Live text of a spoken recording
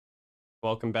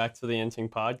Welcome back to the Inting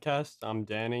Podcast. I'm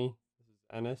Danny. This is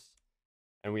Ennis,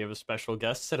 and we have a special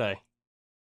guest today.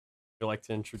 Would you like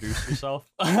to introduce yourself?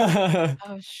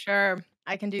 Oh, sure.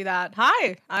 I can do that.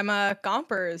 Hi, I'm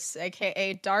Gompers,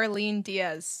 aka Darlene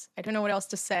Diaz. I don't know what else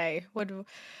to say.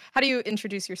 How do you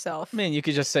introduce yourself? I mean, you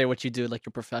could just say what you do, like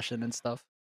your profession and stuff.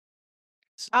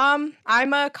 I'm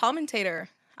a commentator.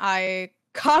 I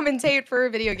commentate for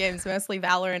video games, mostly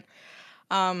Valorant.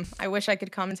 I wish I could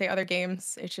commentate other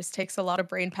games. It just takes a lot of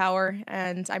brain power,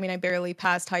 and I mean, I barely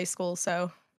passed high school,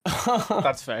 so.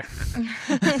 That's fair.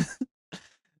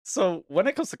 So when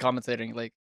it comes to commentating,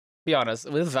 like, be honest,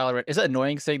 with Valorant, is it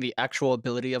annoying saying the actual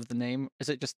ability of the name? Is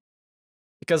it just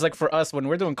because, like, for us, when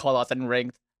we're doing callouts and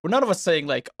ranked, we're none of us saying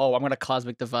like, "Oh, I'm gonna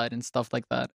cosmic divide" and stuff like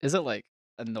that. Is it like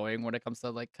annoying when it comes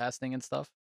to like casting and stuff?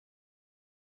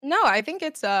 No, I think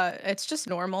it's just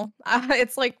normal.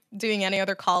 It's like doing any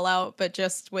other call out, but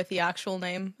just with the actual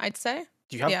name, I'd say.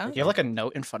 Do you have Yeah. do you have like a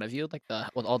note in front of you, like the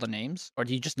with all the names, or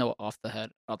do you just know it off the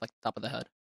head, off like the top of the head?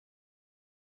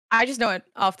 I just know it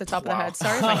off the top of the Wow. head.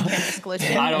 Sorry if my camera's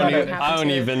glitching. I No, don't no, even. no. I don't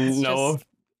even know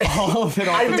all of it.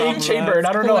 Off I the top main of my chambered. I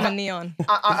head. don't know. Cool in a neon.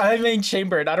 I main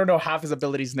chambered. I don't know half his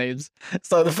abilities names.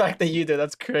 So the fact that you do,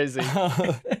 that's crazy.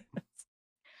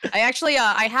 I actually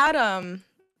I had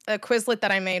a Quizlet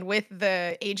that I made with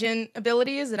the agent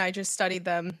abilities, and I just studied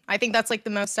them. I think that's like the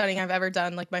most studying I've ever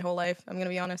done, like my whole life. I'm gonna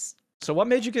be honest. So what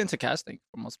made you get into casting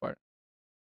for the most part?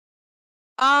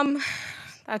 Um,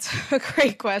 that's a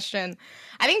great question.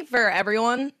 I think for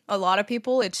everyone, a lot of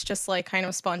people, it's just like kind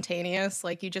of spontaneous.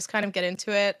 Like you just kind of get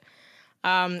into it.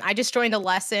 I just joined a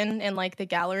lesson in like the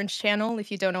Galorance channel.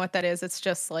 If you don't know what that is, it's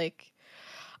just like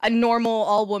a normal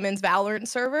all women's Valorant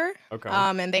server. Okay.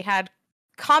 And they had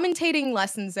commentating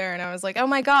lessons there, and I was like, oh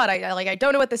my god, I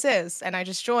don't know what this is, and I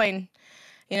just joined,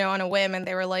 on a whim, and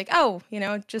they were like, oh,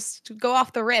 just go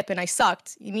off the rip, and I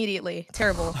sucked immediately,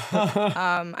 terrible.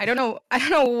 I don't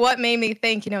know what made me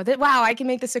think, that wow, I can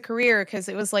make this a career, because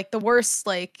it was like the worst,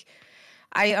 like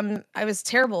I was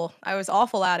terrible, I was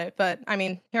awful at it, but I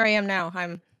mean, here I am now.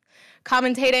 I'm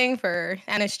commentating for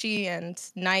NSG and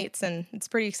Knights, and it's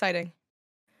pretty exciting.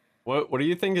 What do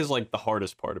you think is like the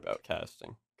hardest part about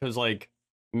casting? Because like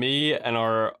me and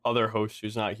our other host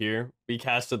who's not here, we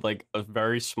casted like a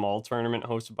very small tournament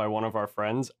hosted by one of our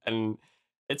friends, and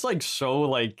it's like so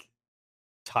like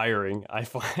tiring, I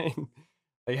find.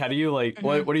 Like how do you like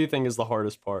Mhm. what do you think is the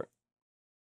hardest part?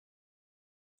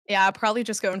 Yeah, probably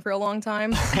just going for a long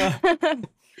time.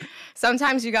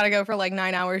 Sometimes you gotta go for like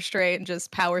 9 hours straight and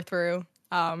just power through.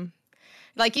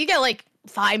 Like you get like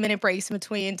 5 minute breaks in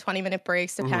between, 20-minute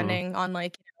breaks, depending on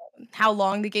like how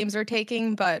long the games are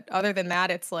taking. But other than that,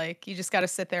 it's like you just gotta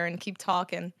sit there and keep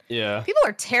talking. Yeah. People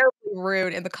are terribly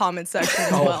rude in the comment section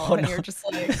as Oh, well, and no. you're just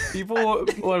like, People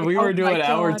when we Oh were doing my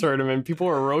our God. tournament, people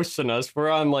were roasting us. We're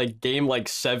on like game like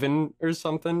 7 or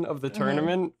something of the Mhm.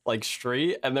 tournament, like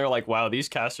straight, and they're like, wow, these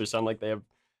casters sound like they have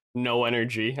no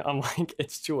energy. I'm like,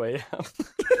 it's 2 a.m.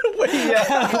 Wait, yeah,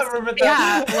 I remember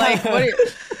yeah, that. like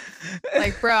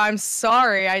like, bro, I'm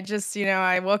sorry. I just,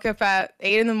 I woke up at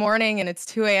 8 in the morning and it's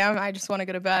 2 a.m. I just want to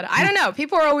go to bed. I don't know.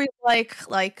 People are always like,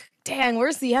 dang,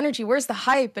 where's the energy? Where's the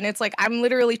hype? And it's like, I'm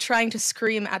literally trying to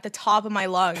scream at the top of my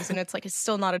lungs, and it's like, it's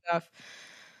still not enough.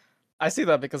 I see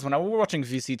that because when I was watching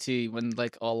VCT, when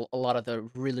like a lot of the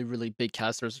really, really big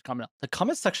casters were coming out, the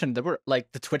comment section, they were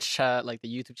like the Twitch chat, like the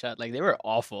YouTube chat, like they were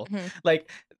awful. Mhm. Like,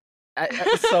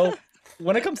 so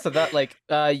when it comes to that, like,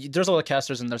 there's all the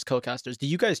casters and there's co-casters. Do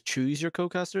you guys choose your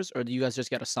co-casters, or do you guys just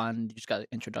get assigned? You just got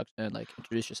introduction, like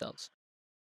introduce yourselves?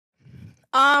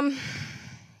 Um,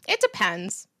 it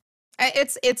depends.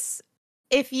 It's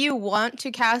if you want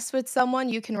to cast with someone,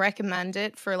 you can recommend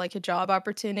it for like a job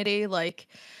opportunity. Like,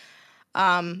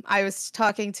 I was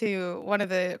talking to one of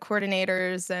the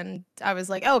coordinators, and I was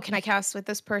like, "Oh, can I cast with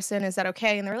this person? Is that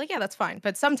okay?" And they were like, "Yeah, that's fine."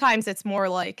 But sometimes it's more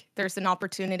like there's an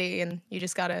opportunity, and you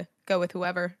just gotta go with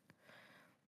whoever.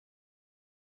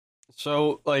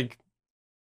 So like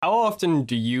how often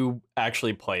do you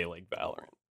actually play like Valorant?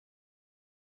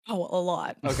 Oh, a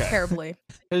lot. Okay. Terribly.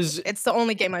 Because It's the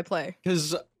only game I play.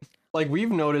 like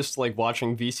we've noticed like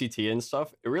watching VCT and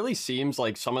stuff, it really seems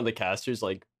like some of the casters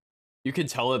like you could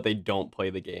tell that they don't play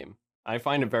the game. I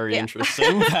find it very Yeah.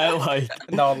 interesting that like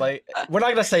No, like we're not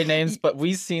gonna say names, but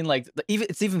we've seen like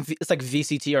it's like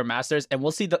VCT or Masters, and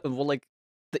we'll see that we'll like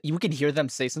you can hear them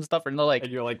say some stuff, and they're like,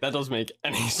 and you're like that doesn't make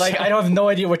any sense. like I don't have no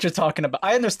idea what you're talking about.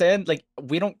 I understand, like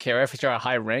we don't care if you're a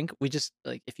high rank. We just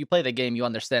like if you play the game, you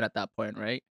understand at that point,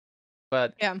 right?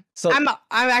 But Yeah. so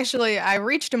I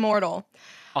reached Immortal.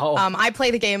 oh I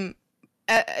play the game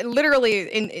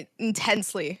literally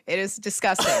intensely. It is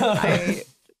disgusting.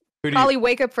 Who do you? Probably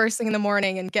wake up first thing in the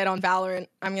morning and get on Valorant.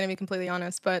 I'm gonna be completely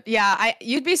honest, but yeah,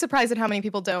 you'd be surprised at how many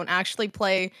people don't actually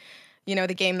play,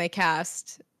 the game they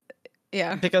cast.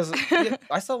 Yeah. Because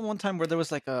I saw one time where there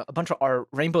was like a bunch of our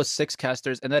Rainbow Six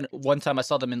casters, and then one time I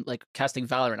saw them in like casting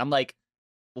Valorant. I'm like,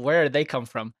 where did they come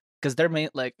from? Because they're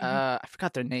like Mhm. I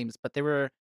forgot their names, but they were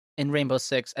in Rainbow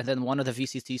Six, and then one of the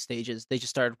VCT stages they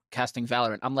just started casting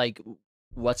Valorant. I'm like,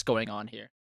 what's going on here?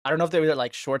 I don't know if they were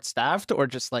like short staffed or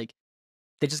just like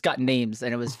they just got names,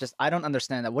 and it was just I don't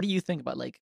understand that. What do you think about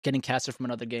like getting casted from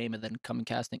another game and then coming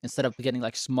casting instead of getting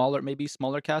like maybe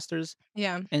smaller casters?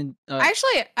 Yeah. And I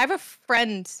have a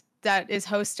friend that is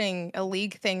hosting a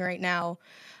league thing right now.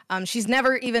 She's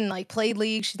never even like played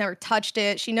League. She's never touched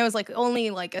it. She knows like only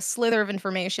like a slither of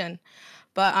information.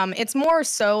 But it's more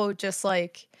so just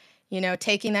like,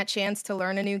 taking that chance to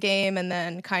learn a new game and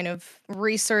then kind of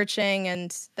researching.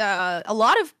 And a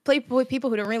lot of people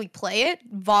who don't really play it,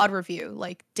 VOD review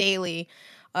like daily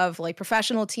of like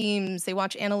professional teams. They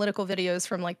watch analytical videos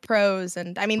from like pros.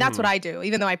 And I mean, that's what Mhm. I do.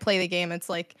 Even though I play the game, it's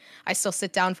like I still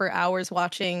sit down for hours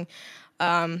watching,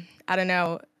 I don't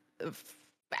know,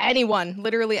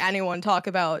 literally anyone talk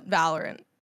about Valorant.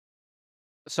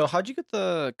 so how'd you get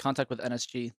the contact with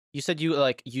NSG? You said you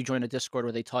joined a Discord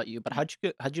where they taught you, but how'd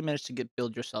you manage to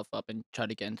build yourself up and try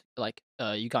to get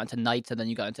into you got into Knights and then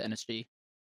you got into NSG?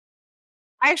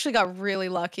 I actually got really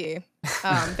lucky.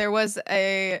 There was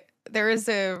a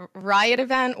Riot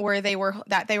event where they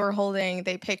were holding.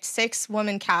 They picked 6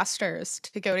 women casters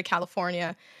to go to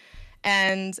California,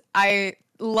 and I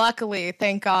luckily,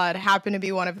 thank God, happened to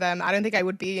be one of them. I don't think I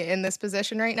would be in this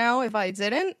position right now if I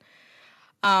didn't.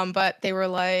 But they were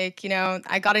like,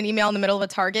 I got an email in the middle of a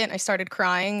Target. And I started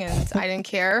crying, and I didn't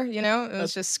care. It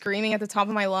was just screaming at the top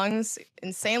of my lungs,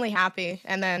 insanely happy.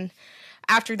 And then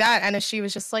after that, NSG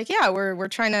was just like, yeah, we're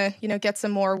trying to, get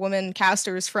some more women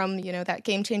casters from, that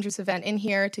Game Changers event in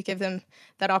here to give them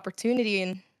that opportunity.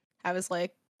 And I was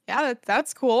like, yeah,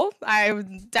 that's cool. I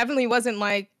definitely wasn't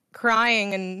like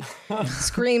crying and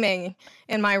screaming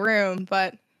in my room,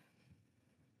 but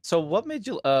So what made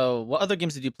you what other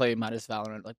games did you play minus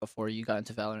Valorant like before you got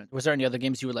into Valorant? Was there any other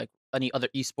games you were like any other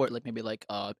esport like maybe like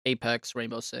Apex,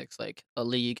 Rainbow Six, like a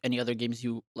League, any other games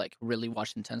you like really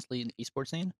watched intensely in the esports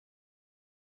scene?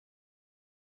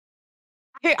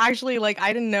 I actually like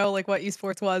I didn't know like what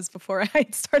esports was before I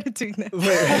started doing this.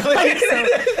 Wait, really?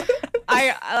 So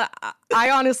I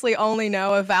honestly only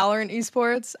know of Valorant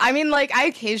esports. I mean, like I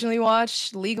occasionally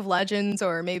watch League of Legends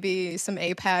or maybe some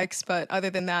Apex, but other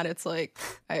than that, it's like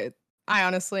I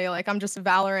honestly like I'm just a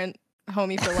Valorant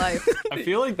homie for life. I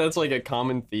feel like that's like a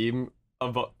common theme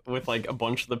with like a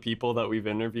bunch of the people that we've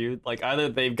interviewed. Like either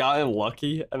they've gotten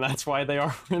lucky and that's why they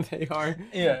are where they are,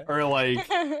 Yeah. or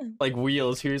like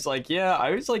Wheels, who's like, yeah,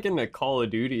 I was like into Call of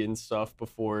Duty and stuff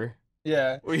before.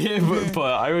 Yeah. But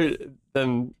I would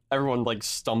then everyone like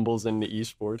stumbles into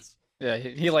esports. Yeah,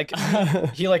 he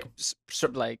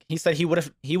said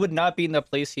he would not be in the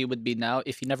place he would be now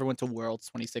if he never went to Worlds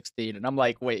 2016. And I'm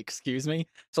like, wait, excuse me?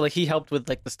 So like he helped with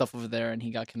like the stuff over there and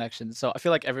he got connections. So I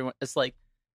feel like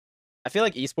I feel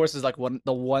like esports is like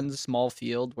the one small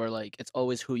field where like it's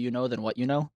always who you know than what you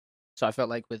know. So I felt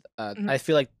like with Mhm. I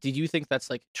feel like did you think that's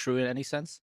like true in any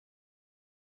sense?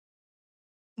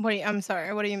 I'm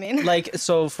sorry. What do you mean? Like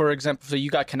so for example, so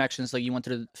you got connections like you went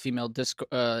to the female Discord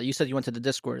you said you went to the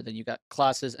Discord, then you got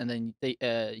classes and then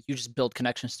you just build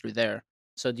connections through there.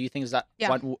 So do you think is that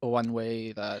Yeah. one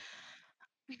way that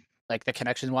like the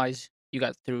connection wise you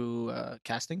got through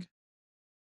casting?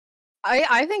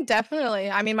 I think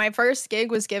definitely. I mean, my first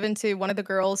gig was given to one of the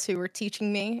girls who were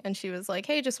teaching me, and she was like,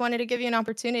 "Hey, just wanted to give you an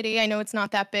opportunity. I know it's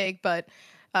not that big, but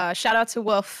shout out to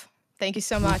Wolf. Thank you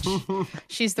so much.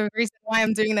 She's the reason why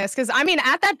I'm doing this." Because I mean,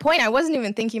 at that point, I wasn't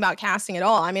even thinking about casting at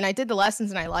all. I mean, I did the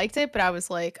lessons and I liked it, but I was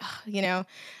like, "Ugh,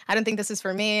 I don't think this is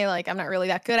for me. Like, I'm not really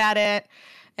that good at it.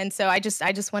 And so I just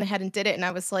went ahead and did it, and I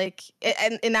was like,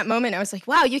 and in that moment, I was like,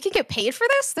 "Wow, you can get paid for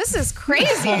this? This is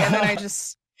crazy!" And then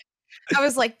I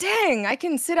was like, "Dang, I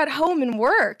can sit at home and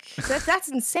work. That's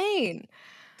insane."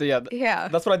 So yeah, Yeah.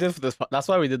 that's what I did for this. That's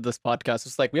why we did this podcast.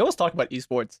 It's like we always talk about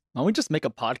esports. Why don't we just make a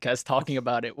podcast talking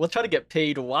about it? We'll try to get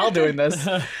paid while doing this.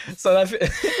 So I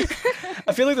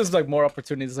feel like there's like more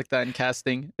opportunities like that in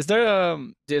casting. Is there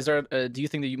do you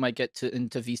think that you might get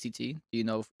into VCT? Do you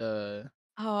know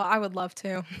Oh, I would love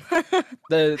to.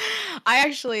 the I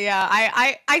actually, yeah,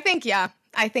 I think, yeah,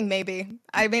 I think maybe.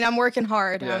 I mean, I'm working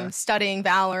hard. Yeah. I'm studying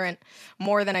Valorant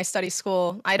more than I study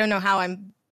school. I don't know how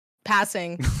I'm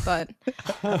passing, but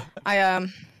I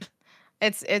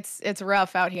It's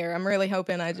rough out here. I'm really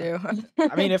hoping I do.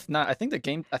 I mean, if not, I think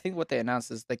what they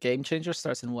announced is the game changer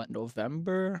starts in what,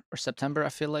 November or September. I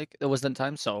feel like it was the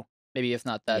time. So maybe if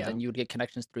not that, Yeah. then you would get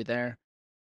connections through there.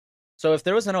 So if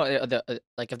there was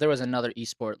if there was another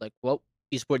esport, like what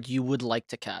esport you would like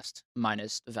to cast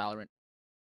minus Valorant?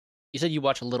 You said you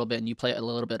watch a little bit and you play a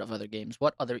little bit of other games.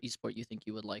 What other esport you think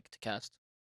you would like to cast?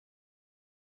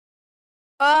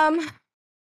 um,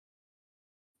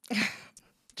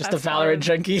 Just a That's Valorant hard.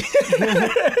 junkie.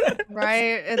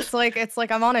 right? It's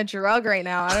like I'm on a drug right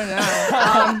now. I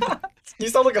don't know. You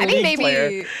sound like a I think League player.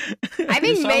 maybe. I You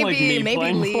think sound like maybe me maybe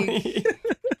playing League. League.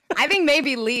 I think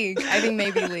maybe League. I think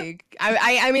maybe League.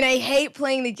 I mean I hate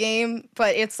playing the game,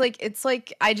 but it's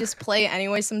like I just play it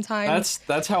anyway sometimes.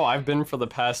 That's how I've been for the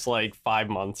past like 5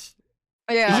 months.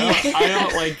 Yeah. I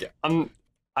don't like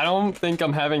I don't think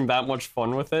I'm having that much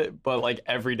fun with it, but like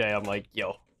every day I'm like,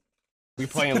 yo, we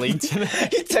playing League today?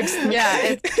 He texts me.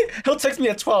 Yeah, He'll text me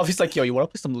at 12. He's like, yo, you want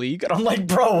to play some League? And I'm like,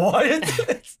 bro,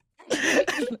 what?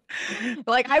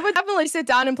 Like I would definitely sit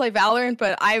down and play Valorant,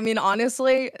 but I mean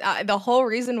honestly, the whole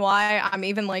reason why I'm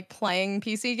even like playing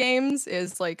PC games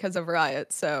is like because of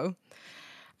Riot. So,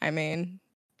 I mean,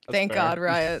 That's thank fair. God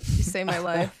Riot you saved my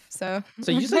life. So,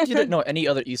 So you said you didn't know any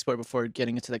other esport before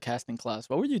getting into the casting class.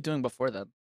 What were you doing before that?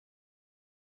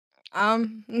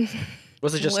 um,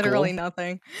 Was it just literally school?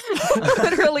 nothing,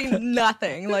 literally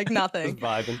nothing, like Just nothing.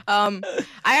 vibing.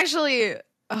 I actually.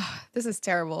 This is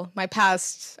terrible. My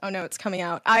past. Oh no, it's coming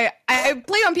out. I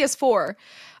played on PS4,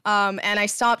 and I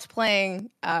stopped playing.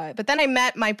 But then I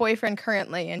met my boyfriend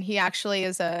currently, and he actually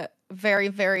is a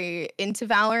very into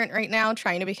Valorant right now,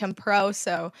 trying to become pro.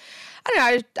 So I don't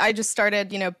know. I just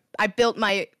started. I built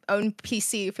my own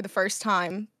PC for the first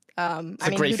time. It's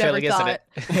a great feeling, isn't it?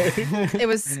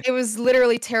 It was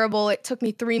literally terrible. It took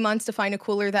me 3 months to find a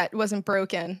cooler that wasn't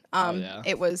broken. Yeah.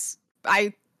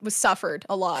 I was suffered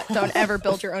a lot. Don't ever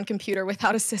build your own computer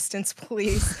without assistance,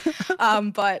 please.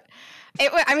 But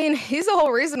I mean, he's the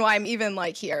whole reason why I'm even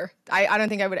like here. I don't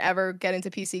think I would ever get into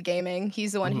PC gaming.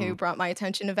 He's the one who brought my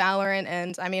attention to Valorant.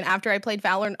 And I mean, after I played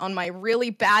Valorant on my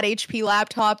really bad HP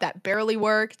laptop that barely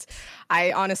worked,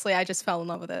 I just fell in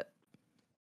love with it.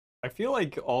 I feel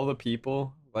like all the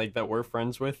people like that we're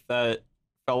friends with that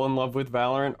fell in love with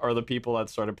Valorant are the people that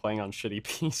started playing on shitty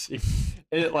PC.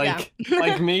 It like Yeah.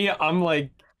 like me, I'm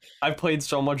like I've played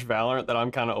so much Valorant that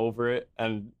I'm kind of over it,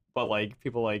 and but like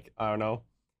people like I don't know,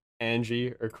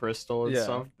 Angie or Crystal and Yeah,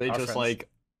 stuff, they our just friends. like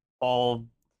all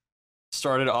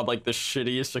started on like the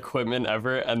shittiest equipment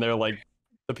ever, and they're like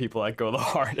the people that go the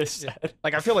hardest Yeah. at.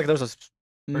 Like I feel like there was a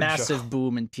sure. massive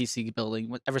boom in PC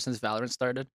building ever since Valorant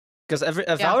started. Because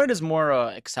Yeah. Valorant is more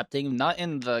accepting, not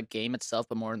in the game itself,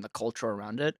 but more in the culture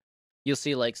around it. You'll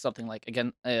see like something like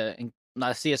again, in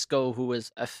not CS:GO, who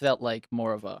was I felt like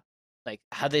more of a like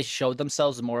how they showed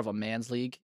themselves more of a man's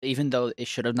league, even though it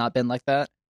should have not been like that.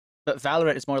 But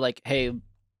Valorant is more like, hey,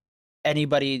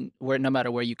 anybody where no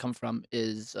matter where you come from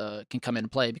is can come in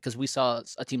and play, because we saw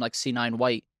a team like C9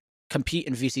 White compete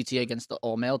in VCT against the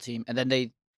all male team, and then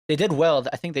they did well.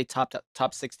 I think they topped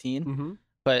top 16. Mm-hmm.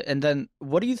 But and then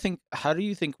what do you think? How do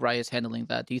you think Riot's handling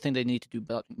that? Do you think they need to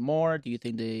do more? Do you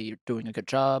think they're doing a good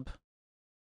job?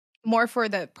 More for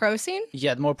the pro scene?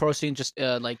 Yeah, more pro scene, just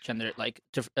like gender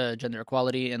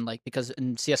equality, and like because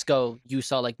in CS:GO you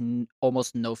saw like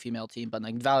almost no female team, but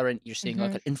like Valorant you're seeing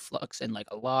like Mhm. an influx and like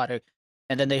a lot of,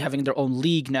 and then they having their own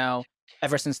league now.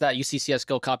 Ever since that, you see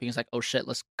CS:GO copying. It's like, oh shit,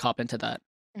 let's cop into that.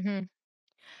 Mhm.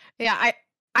 Yeah,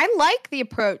 I like the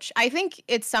approach. I think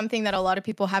it's something that a lot of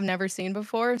people have never seen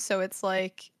before, so it's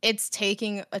like it's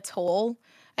taking a toll.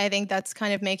 I think that's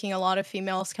kind of making a lot of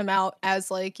females come out as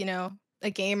like, a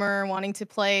gamer wanting to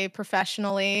play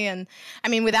professionally. And I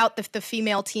mean, without the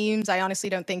female teams, I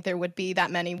honestly don't think there would be that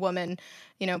many women,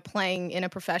 playing in a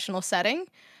professional setting.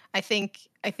 I think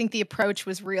the approach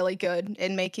was really good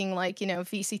in making like,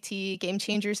 VCT Game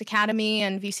Changers Academy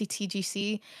and VCT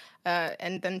GC,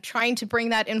 and then trying to bring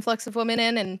that influx of women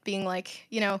in and being like,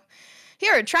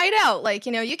 here, try it out. Like,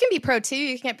 you can be pro too.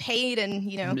 You can get paid,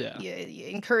 and Yeah.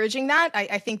 encouraging that.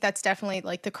 I think that's definitely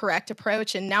like the correct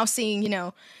approach. And now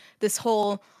seeing, this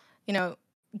whole,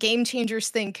 Game Changers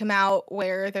thing come out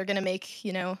where they're gonna make,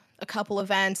 a couple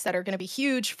events that are gonna be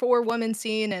huge for women's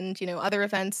scene, and other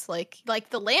events like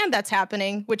the land that's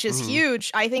happening, which is Mhm.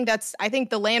 huge. I think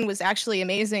the land was actually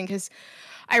amazing because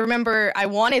I remember I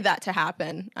wanted that to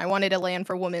happen. I wanted a land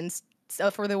for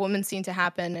for the women's scene to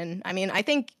happen. And I mean, I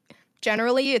think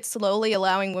generally it's slowly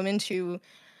allowing women to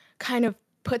kind of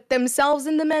put themselves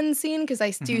in the men's scene, because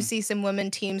I do Mhm. see some women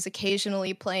teams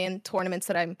occasionally play in tournaments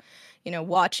that I'm,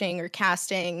 watching or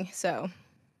casting. So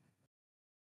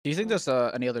Do you think there's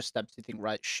any other steps you think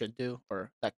Riot should do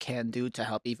or that can do to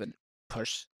help even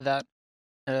push that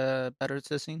better to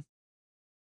the scene?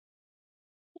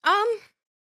 Um,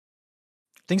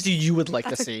 Things you would like to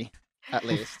that's a see, at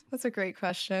least. that's a great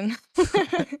question.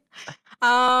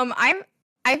 I'm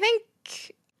I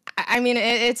think I mean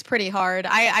it's pretty hard.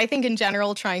 I think in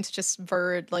general trying to just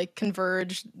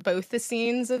converge both the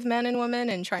scenes of men and women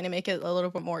and trying to make it a little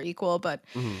bit more equal, but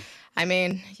Mhm. I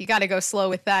mean, you got to go slow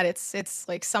with that. It's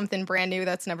like something brand new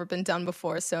that's never been done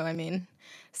before. So I mean,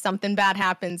 something bad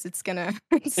happens, it's gonna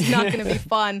it's not gonna be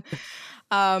fun.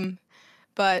 Um,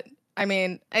 but I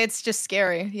mean, it's just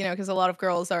scary, because a lot of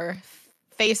girls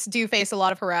face a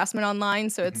lot of harassment online.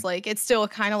 So Mhm. it's like it's still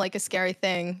kind of like a scary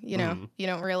thing. Mhm. You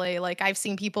don't really like. I've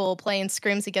seen people play in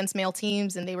scrims against male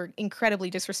teams, and they were incredibly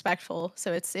disrespectful.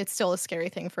 So it's still a scary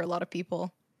thing for a lot of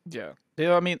people. Yeah.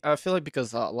 Yeah, I mean, I feel like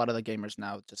because a lot of the gamers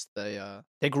now just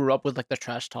they grew up with like the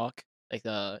trash talk, like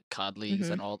the COD leagues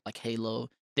Hmm. and all like Halo.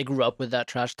 They grew up with that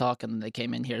trash talk and they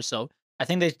came in here. So I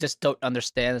think they just don't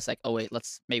understand. It's like, oh wait,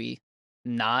 let's maybe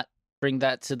not bring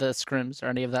that to the scrims or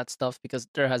any of that stuff because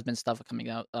there has been stuff coming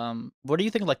out. What do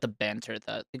you think of like the banter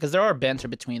that because there are banter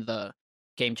between the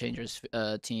game changers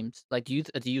teams. Like do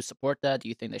you support that? Do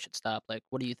you think they should stop? Like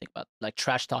what do you think about like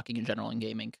trash talking in general in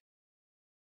gaming?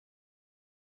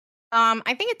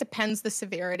 I think it depends the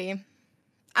severity.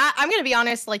 I'm gonna be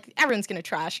honest, like everyone's gonna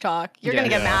trash talk. You're Yeah. gonna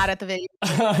get Yeah. mad at the video.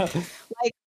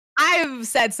 Like I've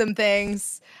said some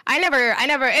things. I never.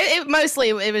 It mostly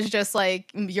it was just like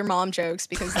your mom jokes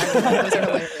because those are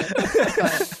hilarious.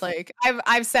 But like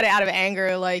I've said it out of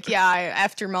anger, like yeah, I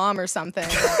effed your mom or something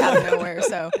like, out of nowhere.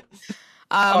 So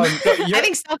Oh no, I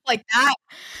think stuff like that.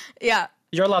 Yeah.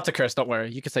 you're allowed to curse. Don't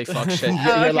worry. You can say fuck shit. You're,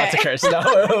 Oh, you're allowed to okay. curse.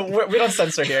 No, we don't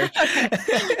censor here. Okay.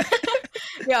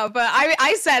 Yeah, but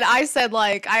I said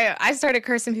like I started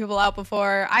cursing people out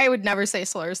before. I would never say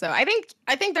slurs though. I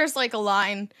think there's like a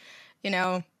line, you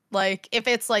know, like if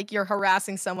it's like you're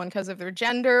harassing someone because of their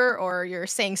gender or you're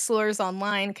saying slurs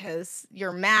online because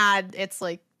you're mad, it's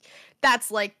like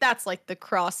that's like the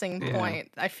crossing Yeah.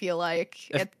 point. I feel like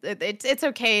If- it's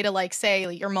okay to like say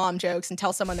like, your mom jokes and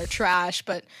tell someone they're trash,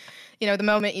 but the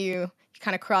moment you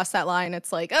kind of cross that line,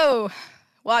 it's like, oh,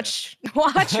 watch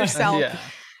yourself. yeah.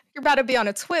 You're about to be on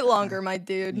a twit longer, my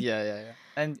dude. Yeah.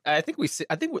 And I think we see.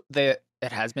 I think they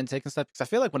it has been taken steps because I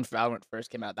feel like when Valorant first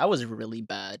came out, that was really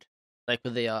bad. Like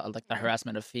with the Yeah.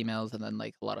 harassment of females and then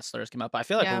like a lot of slurs came out. But I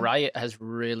feel like Yeah. Riot has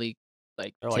really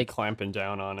like They're like clamping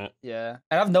down on it. yeah.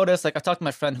 And I've noticed like I talked to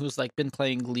my friend who's like been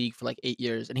playing League for like 8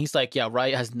 years, and he's like, yeah,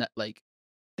 Riot has like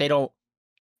they don't.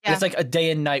 Yeah. It's like a day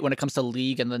and night when it comes to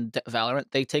League and then Valorant.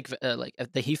 They take like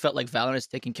he felt like Valorant is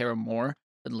taking care of more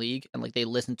than League, and like they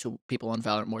listen to people on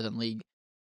Valorant more than League.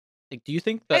 Like, do you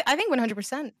think that I think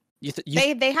 100%. you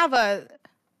They have a.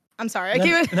 I'm sorry.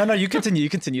 no, you continue. You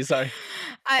continue. Sorry.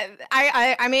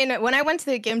 I mean, when I went to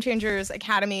the Game Changers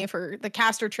Academy for the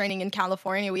caster training in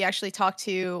California, we actually talked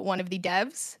to one of the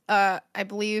devs. I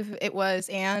believe it was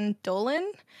Anne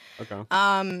Dolan.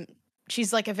 Okay.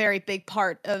 She's like a very big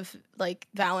part of like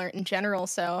Valorant in general.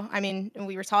 So I mean,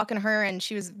 we were talking to her, and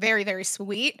she was very, very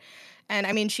sweet. And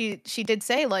I mean, she did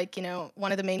say like,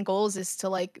 one of the main goals is to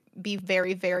like be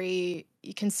very, very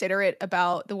considerate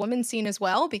about the women's scene as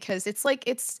well, because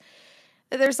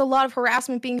there's a lot of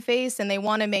harassment being faced, and they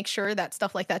want to make sure that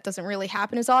stuff like that doesn't really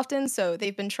happen as often. So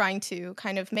they've been trying to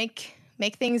kind of make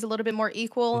things a little bit more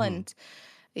equal, Mhm. and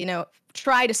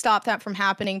try to stop that from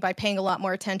happening by paying a lot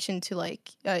more attention to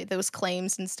like those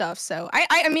claims and stuff. So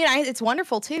I mean, it's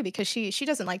wonderful too, because she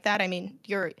doesn't like that. I mean,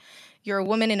 you're a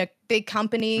woman in a big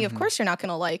company. Of Mhm. course, you're not going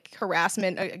to like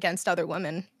harassment against other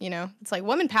women. It's like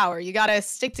woman power. You got to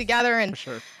stick together. And For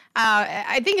sure.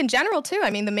 I think in general too.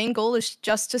 I mean, the main goal is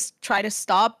just to try to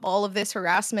stop all of this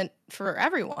harassment for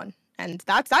everyone, and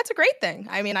that's a great thing.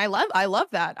 I mean, I love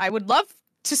that. I would love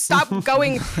to stop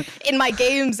going in my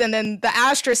games, and then the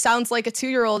Astra sounds like a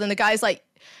 2-year-old, and the guy's like,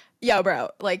 "Yo, bro,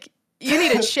 like you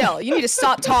need to chill. You need to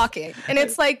stop talking." And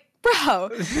it's like, bro,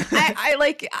 I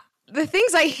like the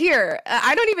things I hear.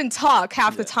 I don't even talk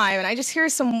half the time, and I just hear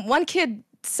one kid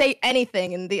say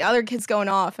anything, and the other kid's going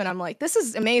off, and I'm like, this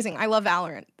is amazing. I love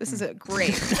Valorant. This is a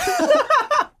great.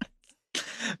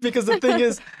 Because the thing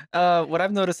is, what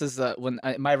I've noticed is that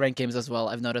my ranked games as well,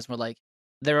 I've noticed where like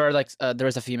there are like there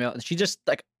is a female and she just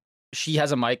like she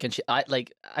has a mic and I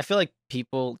feel like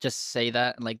people just say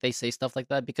that and like they say stuff like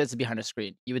that because it's behind a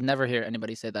screen. You would never hear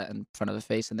anybody say that in front of the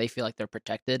face, and they feel like they're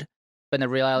protected. But the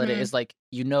reality Mhm. is like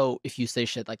if you say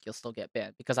shit, like you'll still get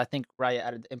banned because I think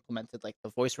Riot implemented like the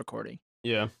voice recording.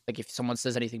 Yeah. Like if someone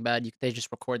says anything bad, they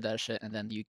just record that shit and then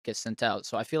you get sent out.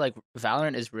 So I feel like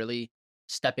Valorant is really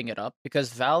stepping it up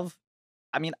because Valve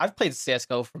I mean, I've played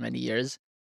CS:GO for many years.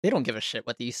 They don't give a shit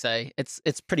what you say. It's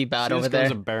pretty bad over CS:GO is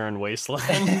there. a barren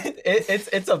wasteland.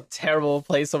 It's a terrible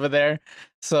place over there.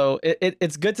 So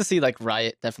it's good to see like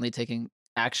Riot definitely taking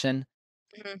action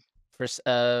Mhm.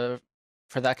 for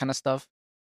for that kind of stuff.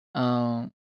 You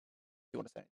want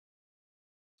to say?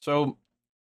 So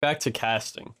back to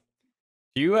casting.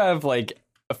 Do you have like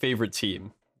a favorite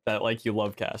team that like you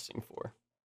love casting for?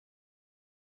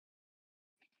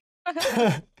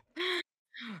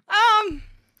 Um,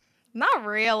 Not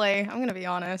really. I'm gonna be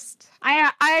honest.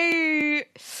 I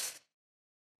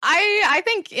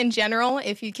think in general,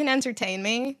 if you can entertain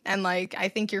me and like I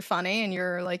think you're funny and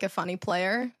you're like a funny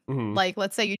player, Mhm. like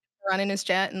let's say you run in his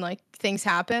jet and like things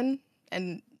happen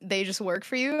and they just work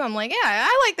for you. I'm like, yeah,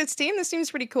 I like this team. This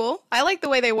team's pretty cool. I like the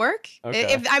way they work.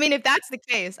 Okay. If I mean, if that's the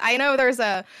case, I know there's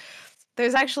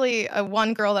actually a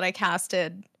one girl that I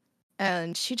casted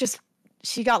and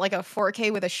she got like a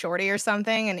 4K with a shorty or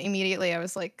something, and immediately I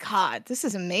was like, God, this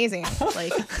is amazing.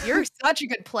 Like, you're such a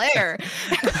good player.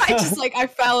 I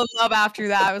fell in love after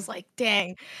that. I was like,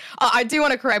 dang. I do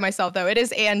want to correct myself though. It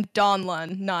is Anne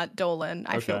Donlan, not Dolan.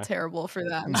 I feel Okay. terrible for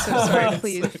that. I'm so sorry.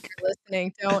 Please, if you're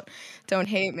listening, don't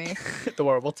hate me. Don't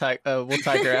worry, we'll tag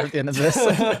her at the end of this.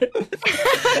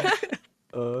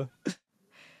 uh,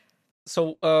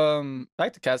 So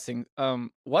back to casting.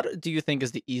 What do you think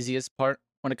is the easiest part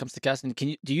when it comes to casting?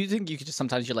 Do you think you could just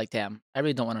sometimes you're like, damn, I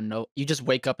really don't want to know. You just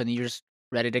wake up and you're just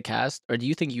ready to cast, or do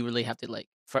you think you really have to like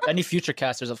for any future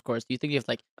casters, of course? Do you think you have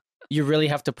like you really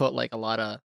have to put like a lot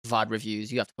of VOD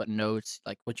reviews? You have to put notes,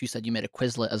 like what you said. You made a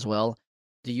Quizlet as well.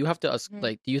 Do you have to Mhm.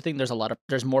 like? Do you think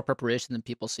there's more preparation than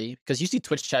people see? Because you see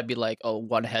Twitch chat be like, oh,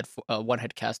 one head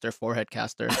caster, four head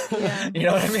caster. Yeah. You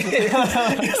know what I mean?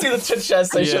 You see the Twitch chat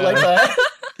say shit like that.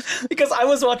 Because I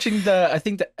was watching I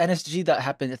think the NSG that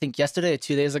happened, I think yesterday or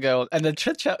 2 days ago, and the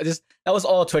Twitch chat that was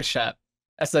all Twitch chat,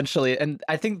 essentially. And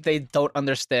I think they don't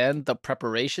understand the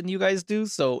preparation you guys do.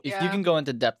 So if you Yeah. can go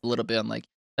into depth a little bit on like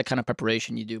the kind of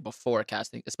preparation you do before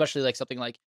casting, especially like something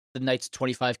like the Knights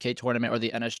 25K tournament or the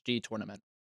NSG tournament.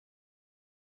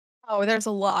 Oh, there's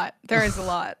a lot. There is a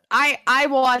lot. I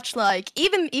watch like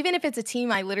even if it's a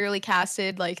team I literally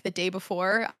casted like the day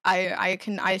before, I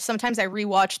sometimes I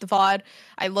rewatch the VOD.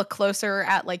 I look closer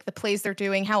at like the plays they're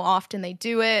doing, how often they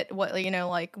do it, what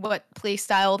like what play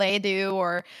style they do,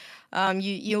 or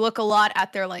you look a lot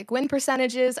at their like win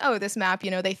percentages. Oh, this map,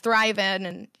 they thrive in,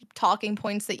 and talking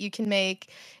points that you can make.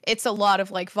 It's a lot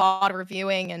of like VOD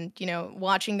reviewing and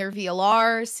watching their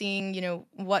VLR, seeing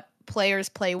what players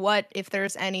play what, if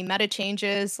there's any meta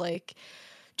changes, like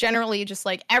generally just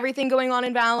like everything going on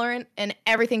in Valorant and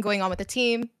everything going on with the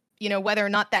team, whether or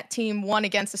not that team won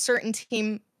against a certain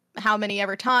team how many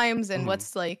ever times, and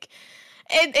what's like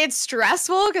it's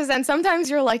stressful because then sometimes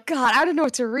you're like, God, I don't know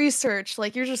what to research.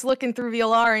 Like you're just looking through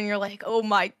VLR and you're like, oh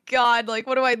my God, like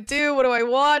what do I do? What do I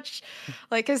watch?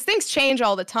 Like, because things change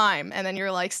all the time, and then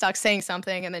you're like stuck saying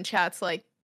something, and then chat's like,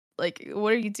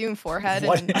 what are you doing, forehead?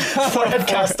 And Forehead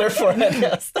caster.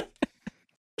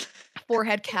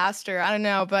 forehead caster. I don't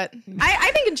know, but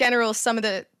I think in general some of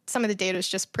the data is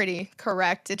just pretty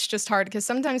correct. It's just hard because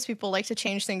sometimes people like to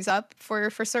change things up for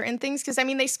certain things because I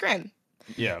mean they scrim.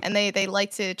 yeah. And they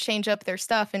like to change up their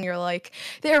stuff, and you're like,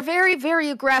 they're very, very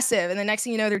aggressive, and the next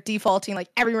thing you know, they're defaulting like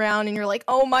every round, and you're like,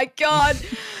 oh my God,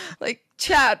 like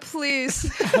chat, please.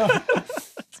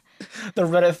 The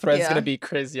Reddit thread's Yeah. gonna be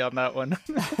crazy on that one.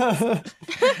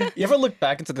 You ever look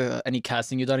back into any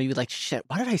casting you've done and you're like, shit,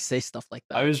 why did I say stuff like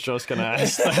that? I was just gonna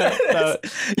ask that.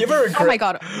 You ever regret? Oh my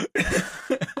God,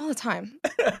 all the time.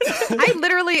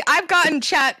 I've gotten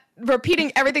chat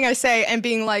repeating everything I say and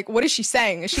being like, what is she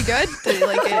saying? Is she good?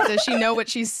 Does she know what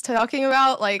she's talking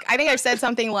about? Like, I think I said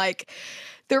something like,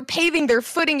 they're paving their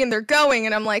footing and they're going,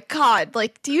 and I'm like, God,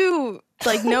 like, do you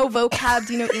like know vocab?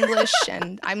 Do you know English?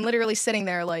 And I'm literally sitting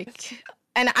there like,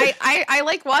 and I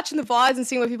like watching the VODs and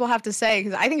seeing what people have to say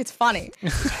because I think it's funny. I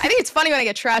think it's funny when I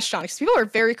get trashed on because people are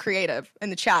very creative in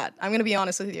the chat. I'm gonna be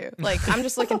honest with you. Like, I'm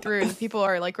just looking through and people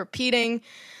are like repeating.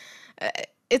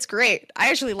 It's great. I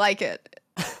actually like it.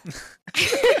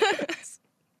 It's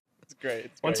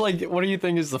great. What's like? What do you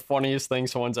think is the funniest thing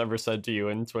someone's ever said to you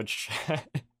in Twitch chat?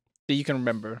 that you can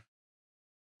remember?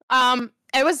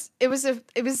 It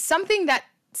was something that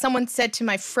someone said to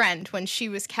my friend when she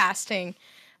was casting.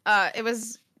 It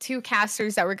was two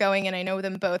casters that were going, and I know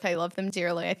them both. I love them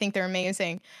dearly. I think they're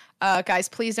amazing. Guys,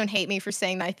 please don't hate me for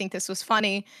saying that I think this was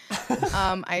funny.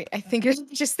 I think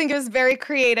it was very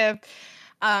creative.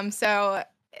 So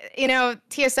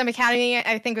TSM Academy,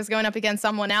 I think, was going up against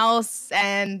someone else,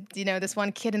 and this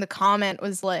one kid in the comment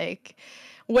was like,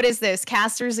 what is this,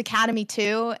 Casters Academy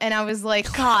 2? And I was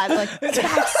like, God, like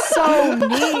that's so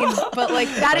mean, but like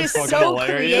That's fucking so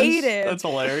hilarious. creative. That's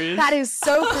hilarious. That is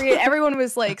so creative. Everyone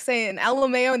was like saying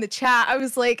LMAO in the chat. I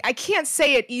was like, I can't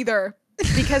say it either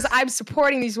because I'm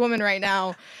supporting these women right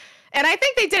now. And I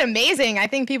think they did amazing. I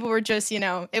think people were just,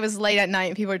 it was late at night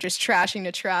and people were just trashing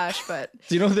the trash. But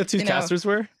Do you know who the two casters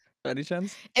were? By any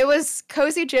chance? it was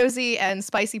Cozy Josie and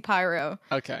Spicy Pyro.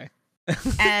 Okay.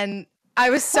 And I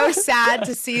was so sad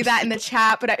to see that in the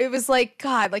chat, but it was like,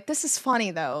 God, like this is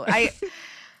funny though.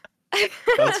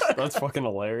 That's fucking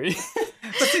hilarious.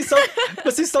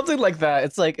 But see, something like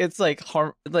that,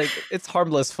 it's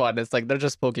harmless fun. It's like they're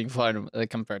just poking fun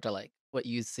compared to like what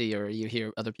you see or you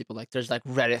hear other people like. There's like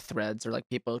Reddit threads or like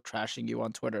people trashing you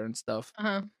on Twitter and stuff.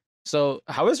 Uh-huh. So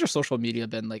how has your social media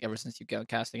been like ever since you got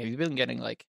casting? Have you been getting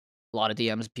like a lot of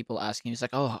DMs, people asking you, it's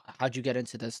like, oh, how'd you get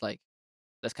into this like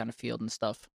this kind of field and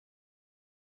stuff?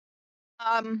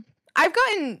 I've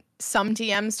gotten some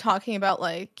DMs talking about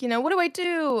like, what do I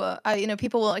do?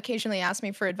 People will occasionally ask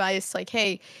me for advice, like,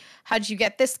 hey, how'd you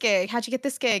get this gig? How'd you get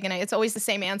this gig? And it's always the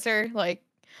same answer. Like,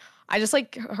 I just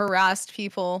like harassed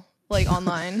people like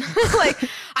online. Like,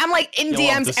 I'm like in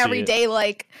DMs every day,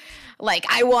 like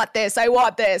I want this,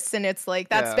 and it's like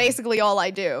that's basically all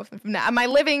I do.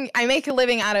 I make a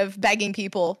living out of begging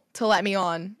people to let me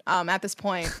on at this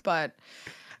point, but.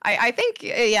 I think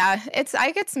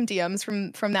I get some DMs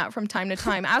from that from time to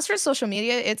time. As for social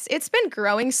media, it's been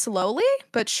growing slowly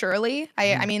but surely.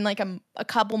 I mean, like a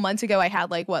couple months ago, I had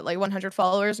like 100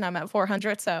 followers, and I'm at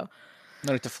 400. So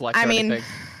no need to flex. I mean,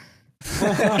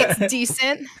 it's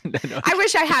decent. No. I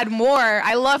wish I had more.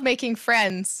 I love making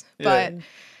friends, but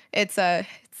it's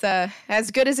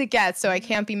as good as it gets. So I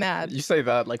can't be mad. You say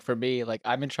that, like for me, like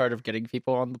I'm in charge of getting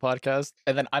people on the podcast,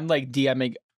 and then I'm like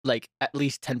DMing. Like at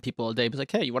least 10 people a day. It's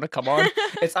like, hey, you want to come on?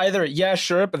 It's either yeah,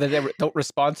 sure, but then they don't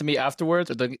respond to me afterwards,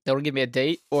 or they don't give me a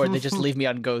date, or they just leave me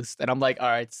on ghost. And I'm like, all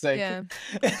right, sick. Yeah.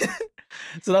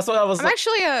 So that's what I was. I'm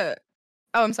actually Oh,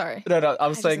 I'm sorry. No, I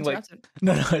was saying like,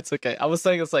 no, it's okay. I was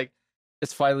saying it's like,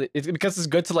 it's because it's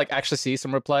good to like actually see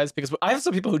some replies, because I have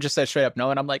some people who just said straight up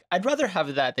no, and I'm like, I'd rather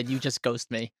have that than you just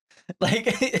ghost me, like.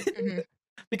 Mm-hmm.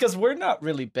 Because we're not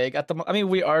really big at the moment. I mean,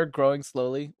 we are growing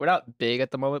slowly. We're not big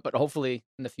at the moment, but hopefully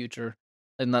in the future,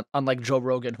 and not unlike Joe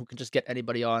Rogan, who can just get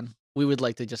anybody on, we would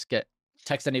like to just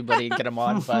text anybody and get them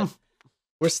on. But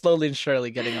we're slowly and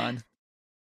surely getting on.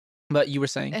 But you were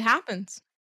saying it happens.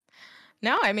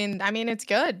 No, I mean, it's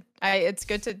good. It's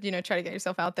good to try to get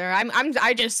yourself out there.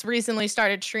 I just recently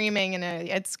started streaming, and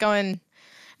it's going.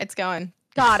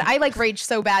 God, I like rage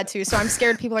so bad too, so I'm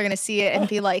scared people are gonna see it and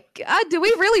be like, "Do we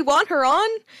really want her on?"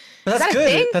 That's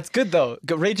good. That's good though.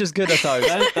 Rage is good at times.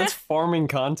 That's farming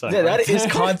content. Yeah, that is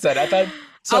content. I thought.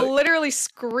 I'll literally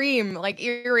scream like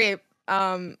irate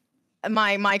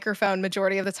my microphone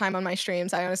majority of the time on my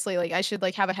streams. I honestly I should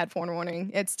have a headphone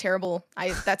warning. It's terrible.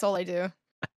 That's all I do.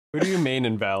 Who do you main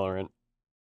in Valorant?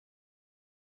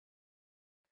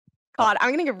 God,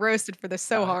 I'm gonna get roasted for this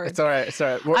so hard. It's alright.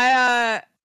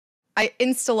 I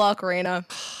insta-lock Reyna.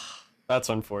 That's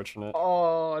unfortunate.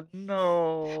 Oh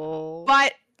no.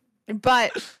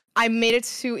 But I made it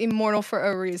to Immortal for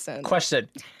a reason. Question: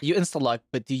 you insta-lock,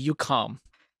 but do you calm?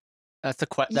 That's the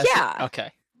question. Yeah.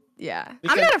 Okay. Yeah.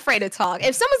 Because I'm not afraid to talk.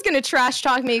 If someone's gonna trash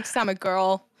talk me because I'm a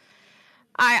girl,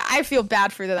 I feel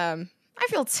bad for them. I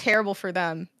feel terrible for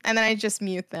them, and then I just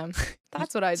mute them.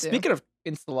 That's what I do. Speaking of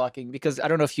insta-locking, because I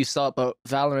don't know if you saw it, but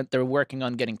Valorant, they're working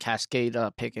on getting cascade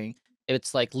picking.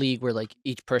 It's like League where like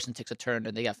each person takes a turn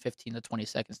and they got 15 to 20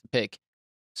 seconds to pick.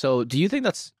 So do you think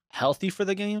that's healthy for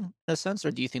the game in a sense,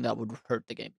 or do you think that would hurt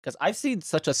the game? Because I've seen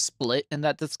such a split in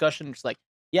that discussion. It's like,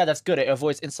 yeah, that's good. It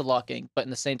avoids insta-locking. But in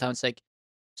the same time, it's like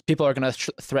people are going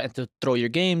to threaten to throw your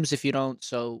games if you don't.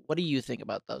 So what do you think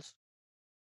about those?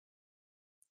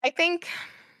 I think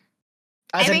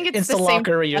it's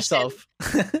insta-locker yourself.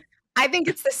 I think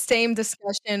it's the same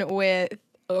discussion with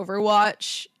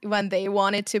Overwatch when they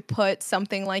wanted to put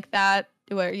something like that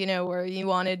where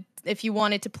if you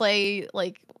wanted to play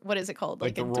like what is it called,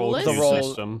 like a duelist? The role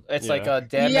system. It's like a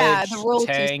damage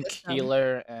tank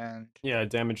healer and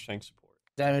damage tank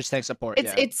support.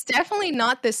 It's definitely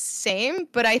not the same,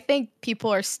 but I think people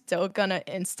are still gonna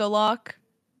insta-lock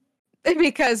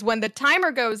because when the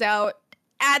timer goes out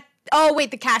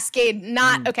the cascade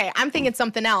okay, I'm thinking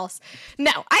something else.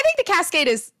 No, I think the cascade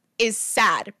is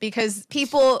sad because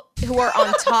people who are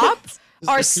on top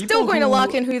are still going to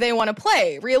lock in who they want to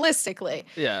play, realistically.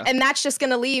 Yeah. And that's just going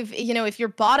to leave, if you're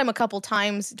bottom a couple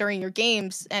times during your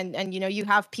games and you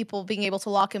have people being able to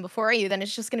lock in before you, then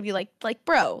it's just going to be like,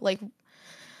 bro, like,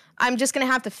 I'm just gonna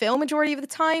have to fail majority of the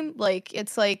time. Like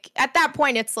it's like at that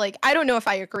point, it's like I don't know if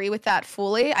I agree with that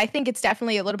fully. I think it's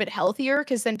definitely a little bit healthier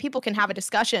because then people can have a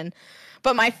discussion.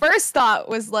 But my first thought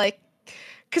was like,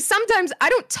 because sometimes I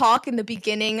don't talk in the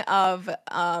beginning of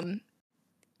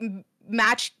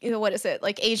match, what is it,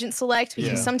 like agent select,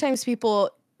 because sometimes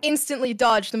people instantly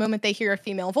dodge the moment they hear a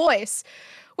female voice,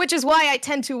 which is why I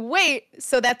tend to wait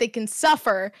so that they can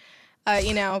suffer.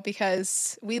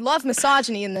 Because we love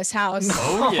misogyny in this house.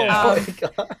 Oh yeah. Oh my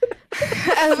God.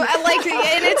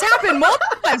 And it's happened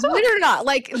multiple times, believe it or not.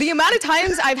 Like the amount of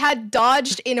times I've had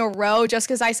dodged in a row just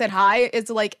because I said hi is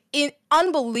like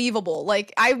unbelievable.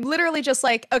 Like I literally just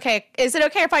like, okay, is it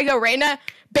okay if I go Reina?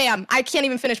 Bam! I can't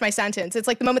even finish my sentence. It's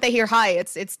like the moment they hear hi,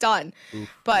 it's done. Oof,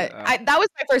 but that was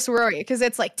my first worry because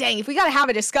it's like, dang, if we gotta have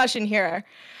a discussion here,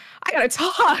 I gotta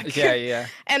talk. Yeah.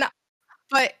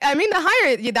 But I mean, the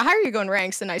higher you go in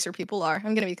ranks, the nicer people are.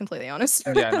 I'm gonna be completely honest.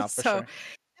 Yeah, no, for sure.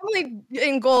 Definitely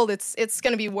in gold, it's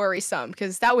gonna be worrisome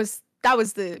because that was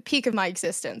the peak of my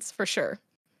existence for sure.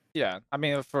 Yeah, I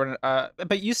mean,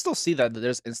 but you still see that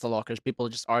there's insta lockers. People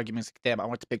just arguing, like, damn, I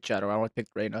want to pick Jet or I want to pick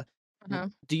Reina.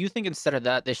 Do you think instead of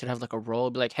that, they should have like a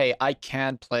role, be like, hey, I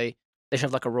can play. They should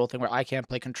have like a role thing where I can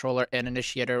play controller and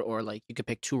initiator, or like you could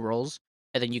pick two roles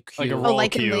and then you queue. Like a role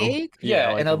like queue. in League?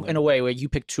 Yeah, like in a way where you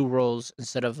pick two roles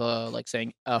instead of like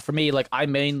saying, for me, like I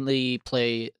mainly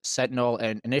play Sentinel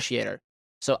and Initiator,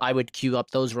 so I would queue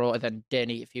up those roles, and then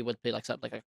Danny, if he would play like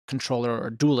something like a controller or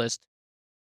duelist,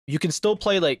 you can still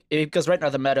play like, because right now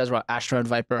the meta is what Astra and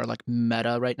Viper are like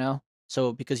meta right now,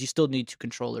 so because you still need two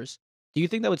controllers. Do you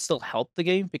think that would still help the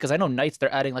game? Because I know Knights,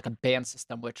 they're adding like a ban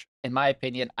system, which in my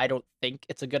opinion, I don't think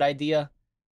it's a good idea.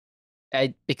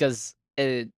 Because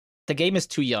the game is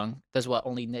too young. There's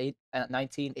only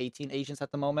 19, 18 agents at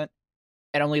the moment.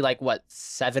 And only like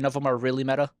 7 of them are really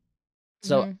meta.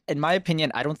 So in my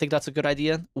opinion, I don't think that's a good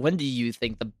idea. When do you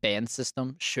think the ban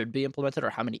system should be implemented, or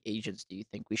how many agents do you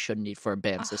think we should need for a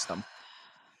ban system?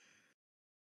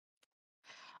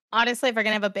 Honestly, if we're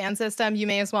gonna have a ban system, you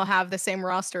may as well have the same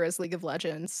roster as League of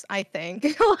Legends. I think.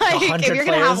 Like, 100 if you're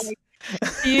gonna have, players?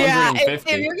 yeah, if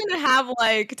 150. you're gonna have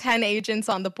like 10 agents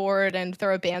on the board and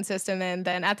throw a ban system in,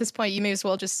 then at this point you may as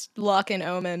well just lock in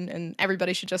Omen, and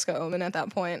everybody should just go Omen at that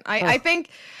point. I think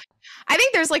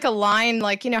there's like a line,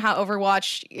 like how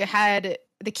Overwatch had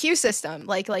the queue system,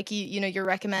 like you're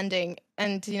recommending,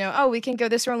 and oh, we can go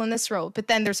this role and this role, but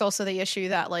then there's also the issue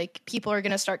that like people are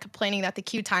going to start complaining that the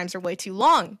queue times are way too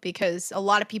long because a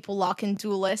lot of people lock in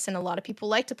duelists and a lot of people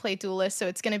like to play duelists, so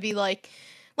it's going to be like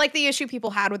the issue people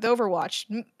had with Overwatch,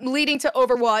 leading to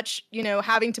Overwatch,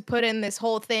 having to put in this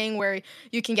whole thing where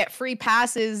you can get free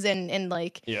passes and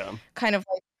like kind of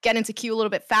like get into queue a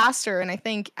little bit faster. And I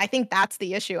think that's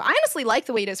the issue. I honestly like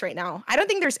the way it is right now. I don't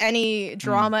think there's any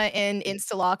drama in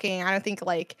insta-locking. I don't think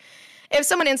like if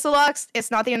someone insta-locks,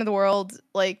 it's not the end of the world.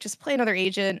 Like just play another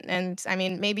agent. And I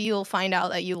mean, maybe you'll find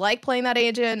out that you like playing that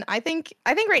agent. I think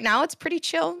right now it's pretty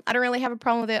chill. I don't really have a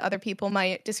problem with it. Other people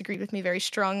might disagree with me very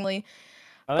strongly.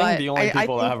 I think the only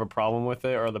people that have a problem with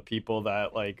it are the people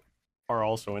that like are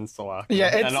also insta-locking. Yeah,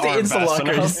 it's the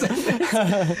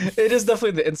insta-lockers. It is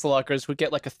definitely the insta-lockers who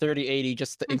get like a 30-80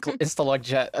 just to insta-lock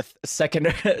Jet a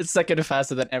second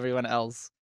faster than everyone else.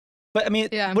 But I mean,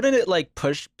 wouldn't it like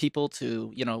push people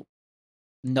to,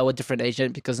 know a different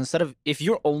agent? Because instead of, if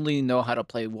you only know how to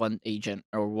play one agent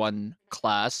or one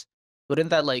class,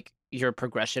 wouldn't that like your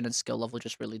progression and skill level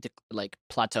just really like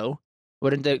plateau?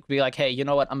 Wouldn't it be like, hey, you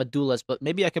know what? I'm a duelist, but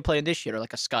maybe I could play Initiator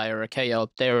like a Sky or a KO.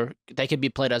 They can be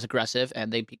played as aggressive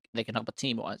and they can help a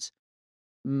team wise.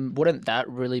 Wouldn't that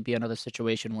really be another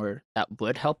situation where that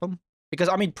would help them? Because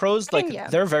I mean, pros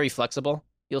they're very flexible.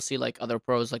 You'll see like other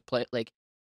pros like play like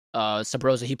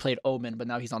Sabrosa, he played Omen, but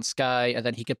now he's on Sky, and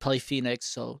then he could play Phoenix,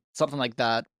 so something like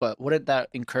that. But wouldn't that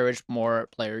encourage more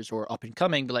players who are up and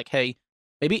coming, be like, hey,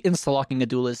 maybe insta-locking a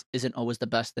duelist isn't always the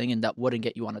best thing, and that wouldn't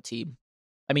get you on a team?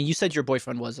 I mean, you said your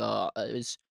boyfriend was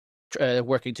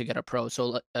working to get a pro,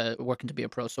 so working to be a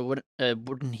pro. So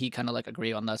wouldn't he kind of like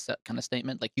agree on that kind of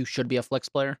statement? Like you should be a flex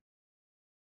player.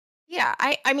 Yeah,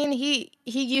 I mean he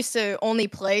used to only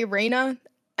play Reina,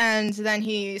 and then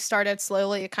he started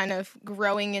slowly kind of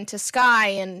growing into Sky,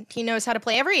 and he knows how to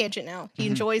play every agent now. He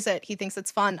enjoys it. He thinks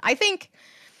it's fun. I think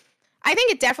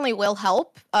it definitely will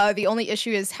help. The only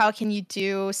issue is how can you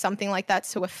do something like that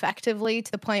so effectively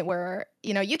to the point where,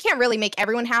 you can't really make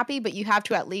everyone happy, but you have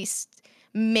to at least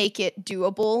make it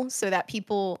doable so that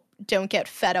people don't get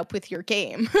fed up with your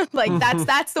game. Like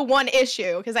that's the one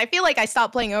issue, because I feel like I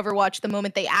stopped playing Overwatch the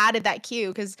moment they added that queue,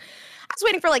 because I was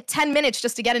waiting for like 10 minutes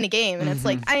just to get in a game, and it's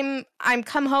like I'm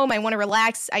come home, I want to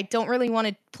relax, I don't really want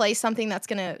to play something that's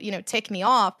gonna tick me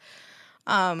off.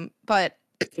 But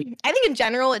I think in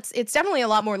general, it's definitely a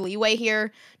lot more leeway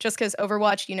here, just because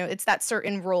Overwatch, you know, it's that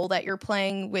certain role that you're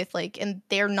playing with, like, and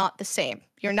they're not the same.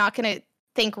 You're not gonna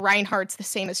think Reinhardt's the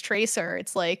same as Tracer.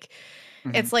 It's like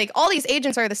all these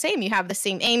agents are the same. You have the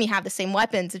same aim, you have the same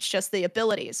weapons. It's just the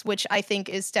abilities, which I think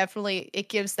is definitely, it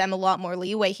gives them a lot more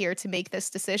leeway here to make this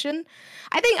decision.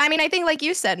 I think like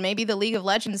you said, maybe the League of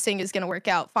Legends thing is going to work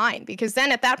out fine, because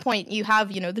then at that point you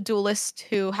have, you know, the duelists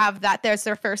who have that, there's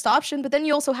their first option, but then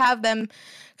you also have them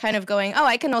kind of going, oh,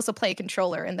 I can also play a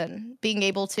controller, and then being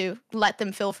able to let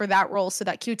them fill for that role so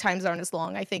that queue times aren't as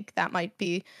long. I think that might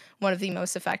be one of the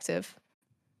most effective.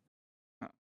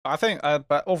 I think,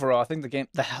 but overall, I think the game,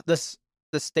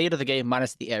 the state of the game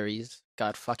minus the Ares.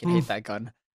 God, fucking hate that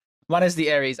gun. Minus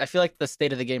the Ares, I feel like the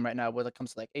state of the game right now, when it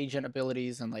comes to like agent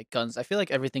abilities and like guns, I feel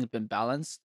like everything's been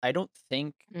balanced. I don't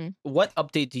think. What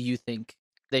update do you think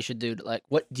they should do? Like,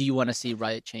 what do you want to see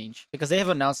Riot change? Because they have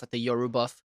announced like the Yoru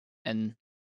buff and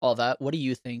all that. What do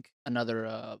you think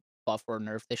another buff or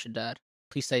nerf they should add?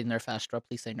 Please say nerf Astra.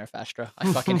 Please say nerf Astra.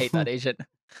 I fucking hate that agent.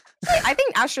 I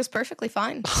think Astra's perfectly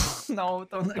fine. No,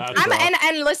 don't.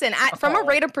 And listen, from a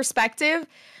raider perspective,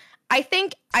 I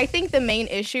think the main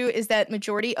issue is that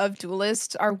majority of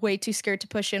duelists are way too scared to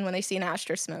push in when they see an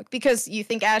Astra smoke, because you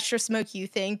think Astra smoke, you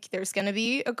think there's going to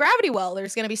be a gravity well,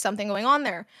 there's going to be something going on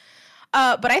there.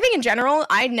 But I think in general,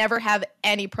 I never have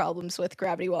any problems with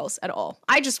gravity wells at all.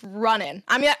 I just run in.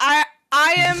 I mean, I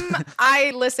am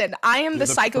the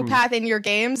psychopath in your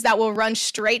games that will run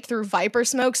straight through Viper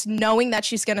smokes knowing that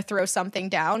she's going to throw something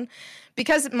down,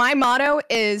 because my motto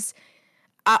is,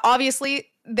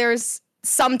 obviously there's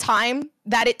some time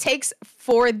that it takes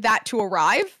for that to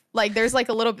arrive. Like there's that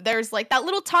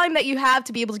little time that you have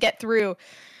to be able to get through.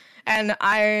 And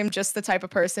I'm just the type of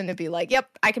person to be like, yep,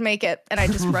 I can make it. And I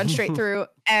just run straight through.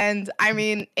 And I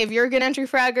mean, if you're a good entry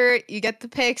fragger, you get the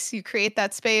picks, you create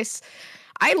that space.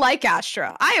 I like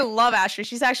Astra. I love Astra.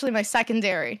 She's actually my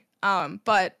secondary.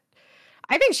 But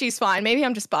I think she's fine. Maybe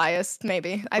I'm just biased.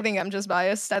 Maybe. I think I'm just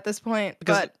biased at this point.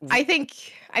 But I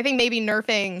think maybe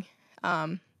nerfing.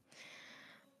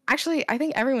 Actually, I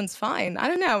think everyone's fine. I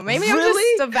don't know. Maybe I'm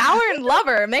just a Valorant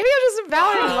lover. Maybe I'm just a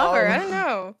Valorant lover. I don't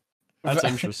know. That's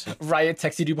interesting. Riot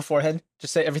texted you beforehand.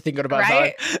 Just say everything good about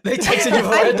Riot. Valorant. They texted you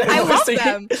beforehand. I love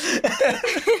them.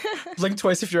 Blink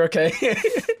twice if you're okay.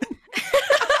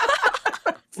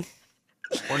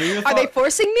 What are your Are they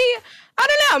forcing me? I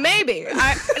don't know. Maybe. No.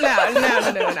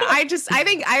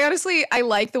 I honestly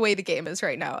like the way the game is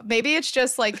right now. Maybe it's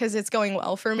just like because it's going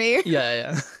well for me.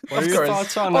 Yeah. What are your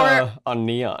thoughts on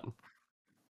Neon?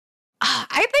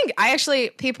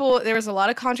 There was a lot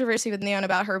of controversy with Neon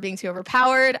about her being too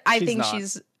overpowered. I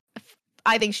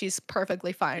think she's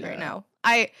perfectly fine right now.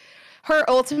 Her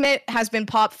ultimate has been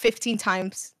popped 15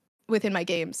 times within my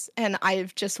games, and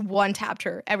I've just one tapped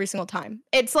her every single time.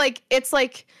 It's like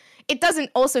it doesn't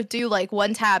also do like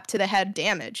one tap to the head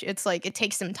damage. It's like it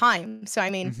takes some time. So I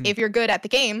mean, if you're good at the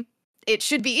game, it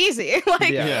should be easy.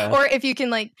 Or if you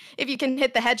can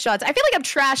hit the headshots. I feel like I'm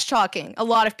trash talking a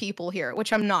lot of people here,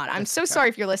 which I'm not. I'm so sorry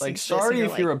if you're listening. Like, sorry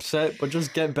if you're upset, but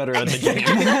just get better at the game.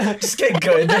 Just get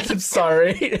good. I'm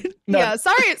sorry. No. Yeah,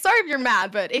 sorry if you're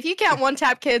mad, but if you can't one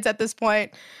tap kids at this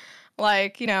point,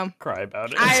 like, you know, cry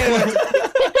about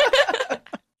it.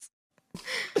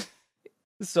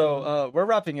 So we're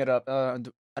wrapping it up. I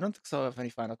don't think so. You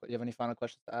have any final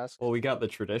questions to ask? Well, we got the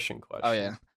tradition question. Oh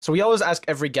yeah. So we always ask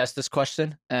every guest this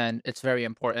question, and it's very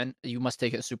important. You must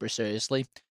take it super seriously.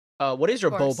 What is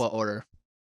your boba order?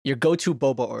 Your go-to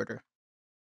boba order?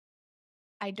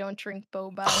 I don't drink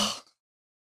boba.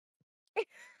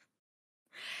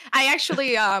 I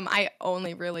actually I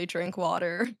only really drink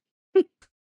water.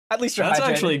 At least you're That's hydrated.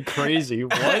 actually crazy.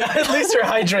 What? At least you're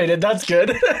hydrated. That's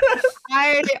good.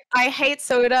 I hate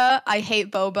soda. I hate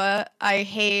boba. I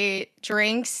hate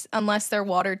drinks unless they're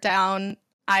watered down.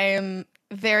 I am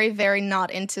very, very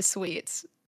not into sweets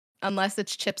unless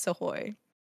it's Chips Ahoy.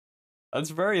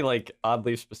 That's very like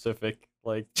oddly specific.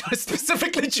 Like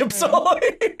specifically Chips Ahoy.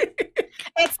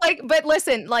 It's like, but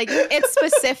listen, like it's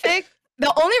specific.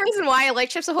 The only reason why I like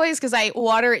Chips Ahoy is because I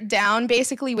water it down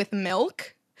basically with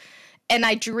milk. And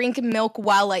I drink milk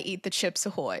while I eat the Chips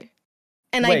Ahoy.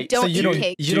 And I don't eat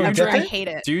cake. I hate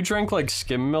it. Do you drink like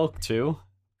skim milk too?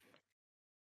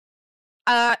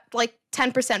 Like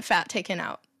 10% fat taken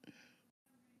out.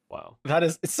 Wow. That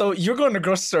is so. You're going to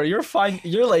grocery store. You're fine.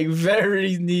 You're like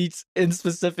very neat and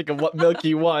specific of what milk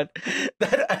you want.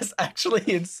 That is actually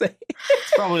insane.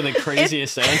 It's probably the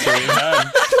craziest answer we've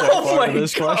had so far to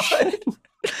this question.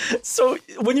 So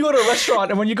when you go to a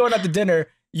restaurant and when you're going out to dinner,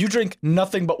 you drink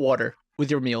nothing but water with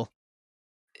your meal.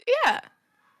 Yeah.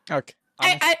 Okay.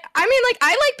 I mean, like, I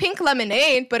like pink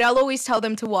lemonade, but I'll always tell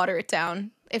them to water it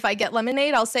down. If I get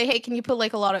lemonade, I'll say, hey, can you put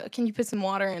can you put some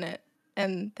water in it?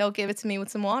 And they'll give it to me with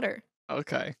some water.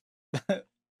 Okay.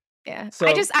 Yeah. So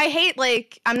I hate,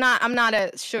 like, I'm not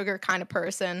a sugar kind of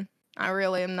person. I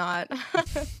really am not.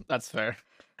 that's fair.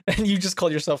 And you just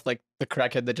call yourself like the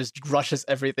crackhead that just rushes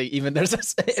everything, even there's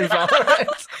this in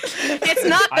Valorant. It's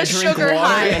not the I drink sugar water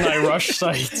high. and I rush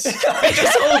sites. I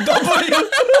just hold W.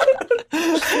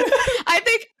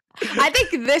 I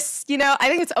think this, I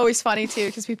think it's always funny too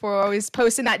because people are always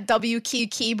posting that W key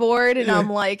keyboard, and I'm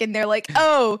like, and they're like,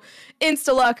 oh,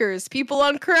 Instaluckers, people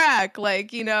on crack,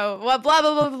 like, blah blah blah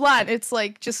blah blah. And it's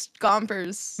like just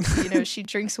Gompers. She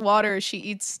drinks water, she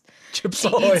eats Chips she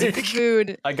Ahoy. eats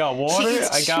food. I got water,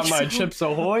 I got my Chips Chips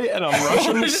Ahoy, and I'm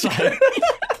rushing the site.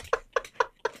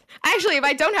 Actually, if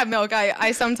I don't have milk,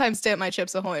 I sometimes dip my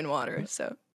Chips Ahoy in water.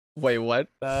 So Wait, what?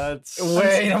 Wait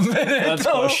a minute.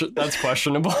 That's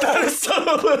questionable. That is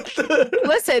so.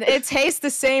 listen, it tastes the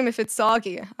same if it's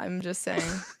soggy. I'm just saying,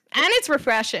 and it's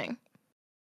refreshing.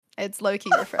 It's low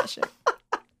key refreshing.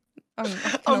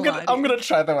 I'm gonna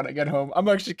try that when I get home. I'm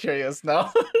actually curious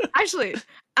now. actually,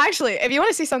 if you want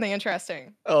to see something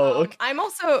interesting, Oh, okay. I'm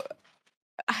also.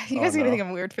 You guys are gonna no. think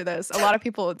I'm weird for this. A lot of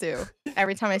people do.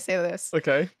 Every time I say this,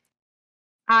 Okay.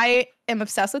 I am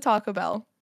obsessed with Taco Bell.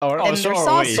 Oh, And so their are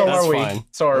sauce- we. so That's are we. fine.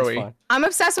 So are That's we. fine. I'm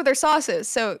obsessed with their sauces.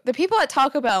 So the people at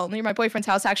Taco Bell near my boyfriend's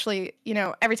house actually,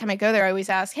 every time I go there, I always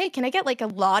ask, hey, can I get like a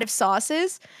lot of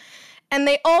sauces? And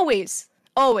they always,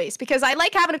 because I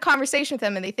like having a conversation with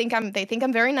them, and they think I'm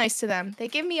very nice to them. They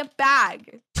give me a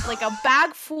bag, like a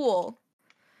bag full,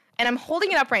 and I'm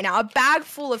holding it up right now, a bag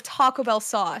full of Taco Bell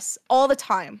sauce all the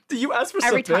time. Do you ask for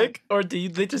Every some big, or they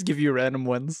just give you random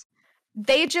ones?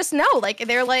 They just know, like,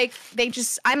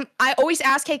 I always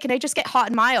ask, hey, can I just get hot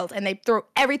and mild? And they throw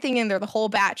everything in there, the whole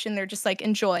batch, and they're just like,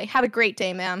 enjoy. Have a great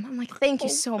day, ma'am. I'm like, thank you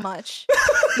so much.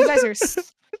 You guys are,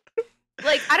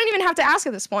 like, I don't even have to ask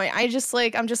at this point. I'm just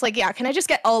like, yeah, can I just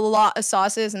get a lot of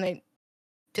sauces? And they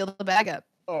fill the bag up.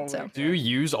 Oh, So. Do you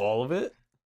use all of it?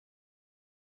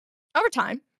 Over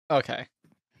time. okay.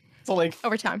 So like,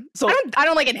 Over time. So- I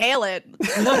don't like inhale it.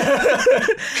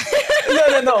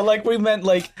 no. Like we meant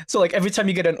like, so like every time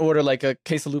you get an order, like a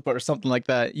quesalupa or something like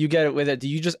that, you get it with it. Do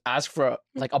you just ask for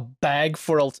like a bag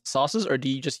full of sauces, or do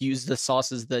you just use the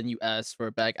sauces then you ask for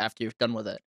a bag after you're done with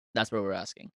it? That's what we're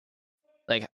asking.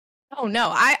 Like Oh no,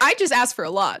 I just ask for a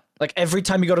lot. every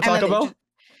time you go to And then Taco they Bell. ju-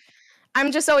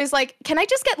 I'm just always like, can I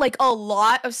just get like a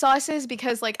lot of sauces,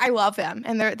 because like I love them,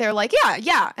 and they're like,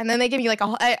 yeah, and then they give me like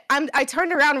I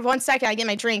turned around in 1 second, I get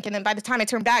my drink, and then by the time I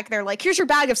turn back, they're like, here's your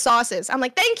bag of sauces. I'm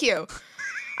like, thank you.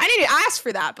 I didn't ask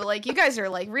for that, but like you guys are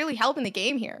like really helping the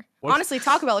game here. What's- Honestly,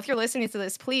 Taco Bell, if you're listening to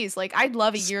this, please, like I'd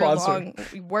love a year-long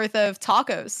worth of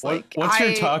tacos. Like What's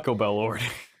your Taco Bell order?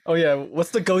 Oh yeah,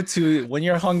 what's the go-to when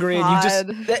you're hungry and you God.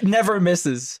 just it never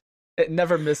misses. It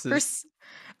never misses.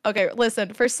 Okay,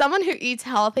 listen, for someone who eats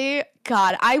healthy,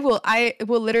 God, I will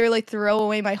literally throw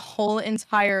away my whole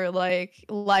entire like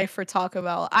life for Taco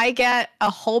Bell. I get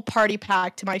a whole party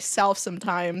pack to myself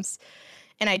sometimes,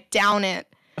 and I down it.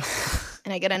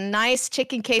 And I get a nice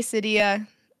chicken quesadilla,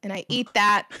 and I eat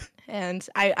that, and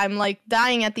I'm like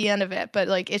dying at the end of it, but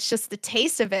like it's just the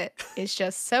taste of it is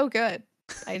just so good.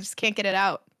 I just can't get it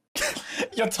out.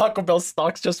 Your Taco Bell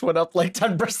stocks just went up like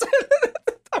 10%.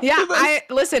 Yeah, I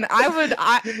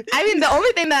mean, the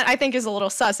only thing that I think is a little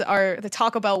sus are the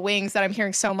Taco Bell wings that I'm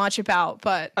hearing so much about,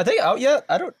 but Are they out yet?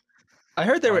 I heard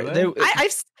Are they?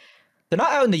 they're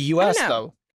not out in the US know.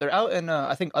 though. They're out in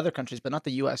I think other countries, but not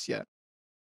the US yet.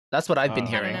 That's what I've been I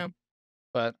I don't hearing. know.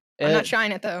 But I'm not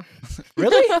trying it though.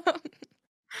 really?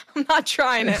 I'm not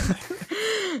trying it.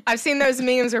 I've seen those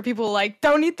memes where people are like,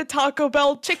 don't eat the Taco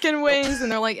Bell chicken wings, and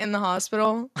they're like in the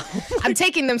hospital. I'm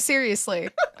taking them seriously.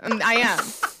 I am.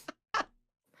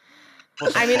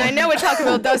 I mean, I know what Taco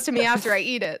Bell does to me after I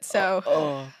eat it, so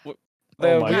Oh Oh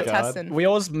my my I'm not God. testing. we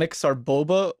always mix our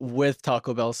boba with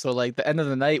Taco Bell, so like the end of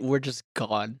the night, we're just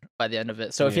gone by the end of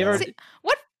it. So if you Yeah. ever, See,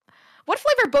 what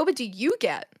flavor boba do you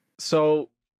get? so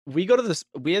we go to this,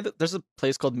 there's a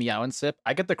place called Meow and Sip.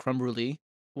 I get the creme brulee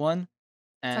one,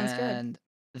 Sounds good. and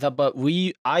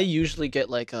I usually get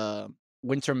like a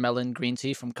winter melon green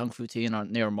tea from Kung Fu Tea in our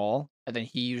near mall, and then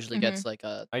he usually gets like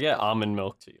a I get almond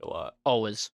milk tea a lot.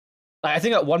 always. Like, I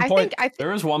think at one I point think There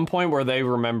was one point where they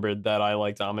remembered that I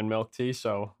liked almond milk tea,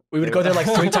 so we would go there like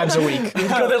 3 times a week. We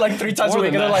would go there like 3 times a More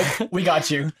week, and than they're that. like, "We got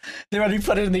you." They already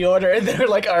put it in the order, and they're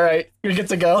like, "All right, you're good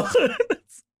to go."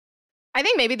 I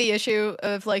think maybe the issue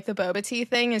of like the boba tea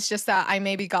thing is just that I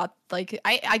maybe got like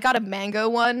I got a mango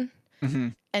one. Mm-hmm.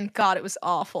 and God, it was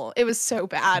awful. It was so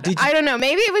bad. Did you- I don't know.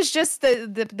 Maybe it was just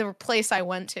the place I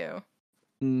went to.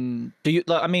 Do you?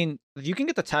 I mean, you can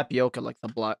get the tapioca, like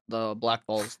the black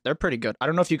balls. They're pretty good. I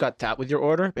don't know if you got that with your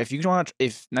order. If you want,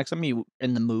 if next time you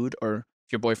in the mood, or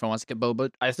if your boyfriend wants to get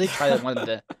boba, I say try that one of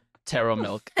the taro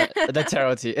milk, the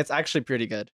taro tea. It's actually pretty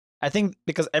good. I think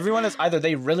because everyone is either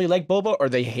they really like boba or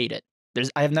they hate it.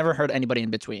 I have never heard anybody in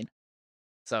between.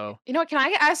 So You know what? Can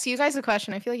I ask you guys a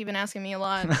question? I feel like you've been asking me a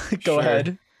lot. go Sure.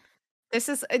 ahead. This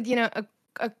is,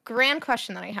 a grand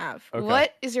question that I have. Okay.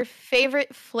 What is your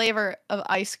favorite flavor of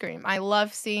ice cream? I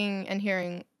love seeing and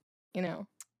hearing,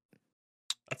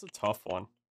 That's a tough one.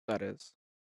 That is.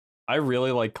 I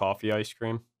really like coffee ice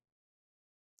cream.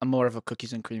 I'm more of a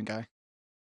cookies and cream guy.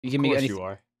 You give Of me course anything. you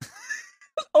are.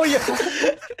 Oh yeah.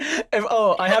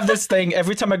 I have this thing.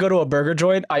 Every time I go to a burger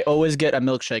joint, I always get a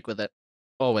milkshake with it.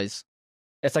 Always.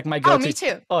 It's like my oh, go-to. me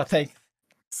too. Oh, thank.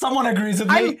 Someone agrees with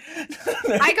I'm- me.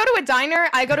 I go to a diner.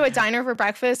 I go to a diner for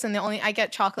breakfast, and I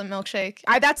get chocolate milkshake.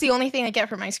 That's the only thing I get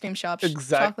from ice cream shops.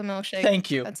 Exact- Chocolate milkshake.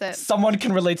 Thank you. That's it. Someone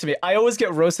can relate to me. I always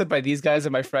get roasted by these guys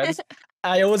and my friends.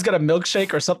 I always get a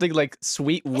milkshake or something like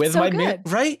sweet with so my meal. good.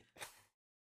 Right?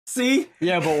 See?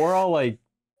 Yeah, but we're all like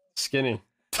skinny.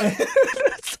 Hey,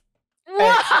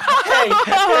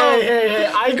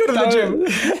 I go to the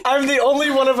gym. I'm the only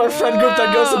one of our friend group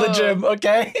that goes to the gym,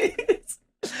 okay?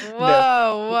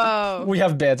 Whoa. We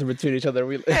have banter between each other.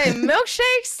 Hey,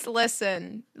 milkshakes,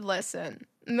 listen.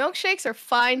 Milkshakes are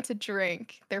fine to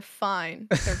drink. They're fine.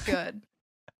 They're good.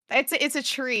 It's a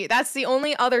treat. That's the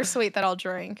only other sweet that I'll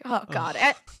drink. Oh God.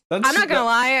 I'm not gonna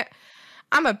lie.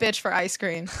 I'm a bitch for ice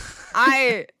cream.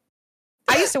 I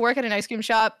used to work at an ice cream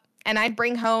shop, and I'd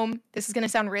bring home, this is gonna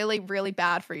sound really, really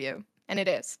bad for you. And it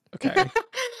is. Okay.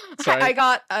 Sorry. I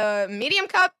got a medium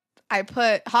cup. I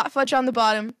put hot fudge on the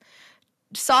bottom,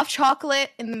 soft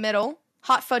chocolate in the middle,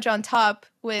 hot fudge on top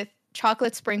with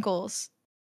chocolate sprinkles.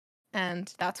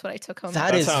 And that's what I took home.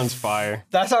 That sounds fire.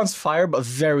 That sounds fire, but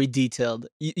very detailed.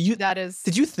 You That is.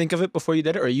 did you think of it before you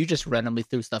did it, or you just randomly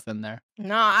threw stuff in there?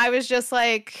 No, I was just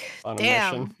like, On a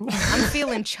damn, mission. I'm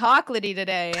feeling chocolatey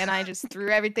today. And I just threw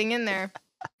everything in there.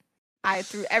 I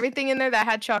threw everything in there that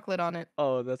had chocolate on it.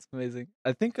 Oh, that's amazing.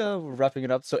 I think we're wrapping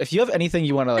it up. So if you have anything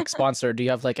you want to like sponsor, do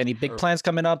you have like any big plans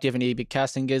coming up? Do you have any big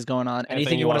casting gigs going on?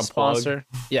 Anything you want to plug? sponsor?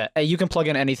 Yeah, hey, you can plug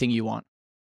in anything you want.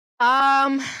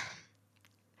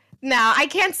 No, I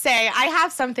can't say. I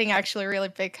have something actually really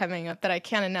big coming up that I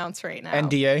can't announce right now.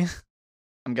 NDA,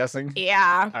 I'm guessing.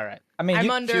 Yeah. All right. I mean, I'm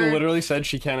you, under. She literally said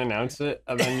she can't announce it,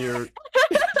 and then you're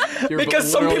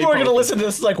because some literally people are gonna posting. listen to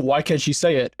this like, why can't she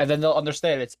say it? And then they'll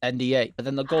understand it's NDA. But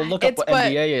then they'll go look up what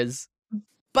But NDA is.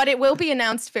 it will be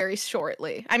announced very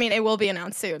shortly. I mean, it will be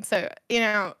announced soon. So,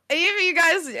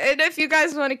 if you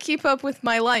guys want to keep up with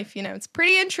my life, it's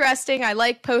pretty interesting. I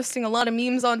like posting a lot of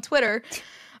memes on Twitter.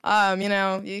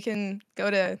 You can go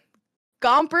to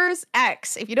Gompers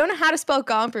X. If you don't know how to spell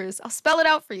Gompers, I'll spell it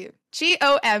out for you.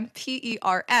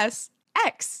 Gompers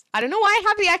X. I don't know why I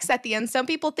have the X at the end. Some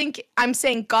people think I'm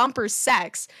saying Gompers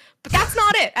Sex, but that's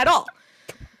not it at all.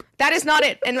 That is not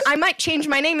it. And I might change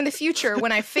my name in the future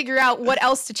when I figure out what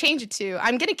else to change it to.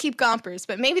 I'm going to keep Gompers,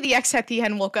 but maybe the X at the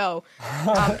end will go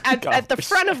at the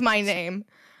front of my name.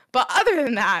 But other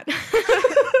than that,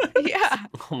 yeah.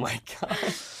 Oh my god.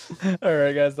 All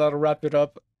right, guys, that'll wrap it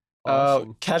up.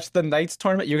 Awesome. Catch the Knights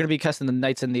tournament. You're gonna be casting the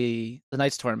Knights in the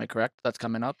Knights tournament, correct? That's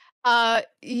coming up.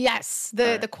 Yes,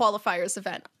 the qualifiers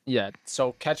event. Yeah.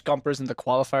 So catch Gompers in the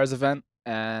qualifiers event,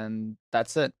 and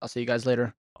that's it. I'll see you guys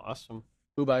later. Awesome.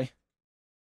 Bye.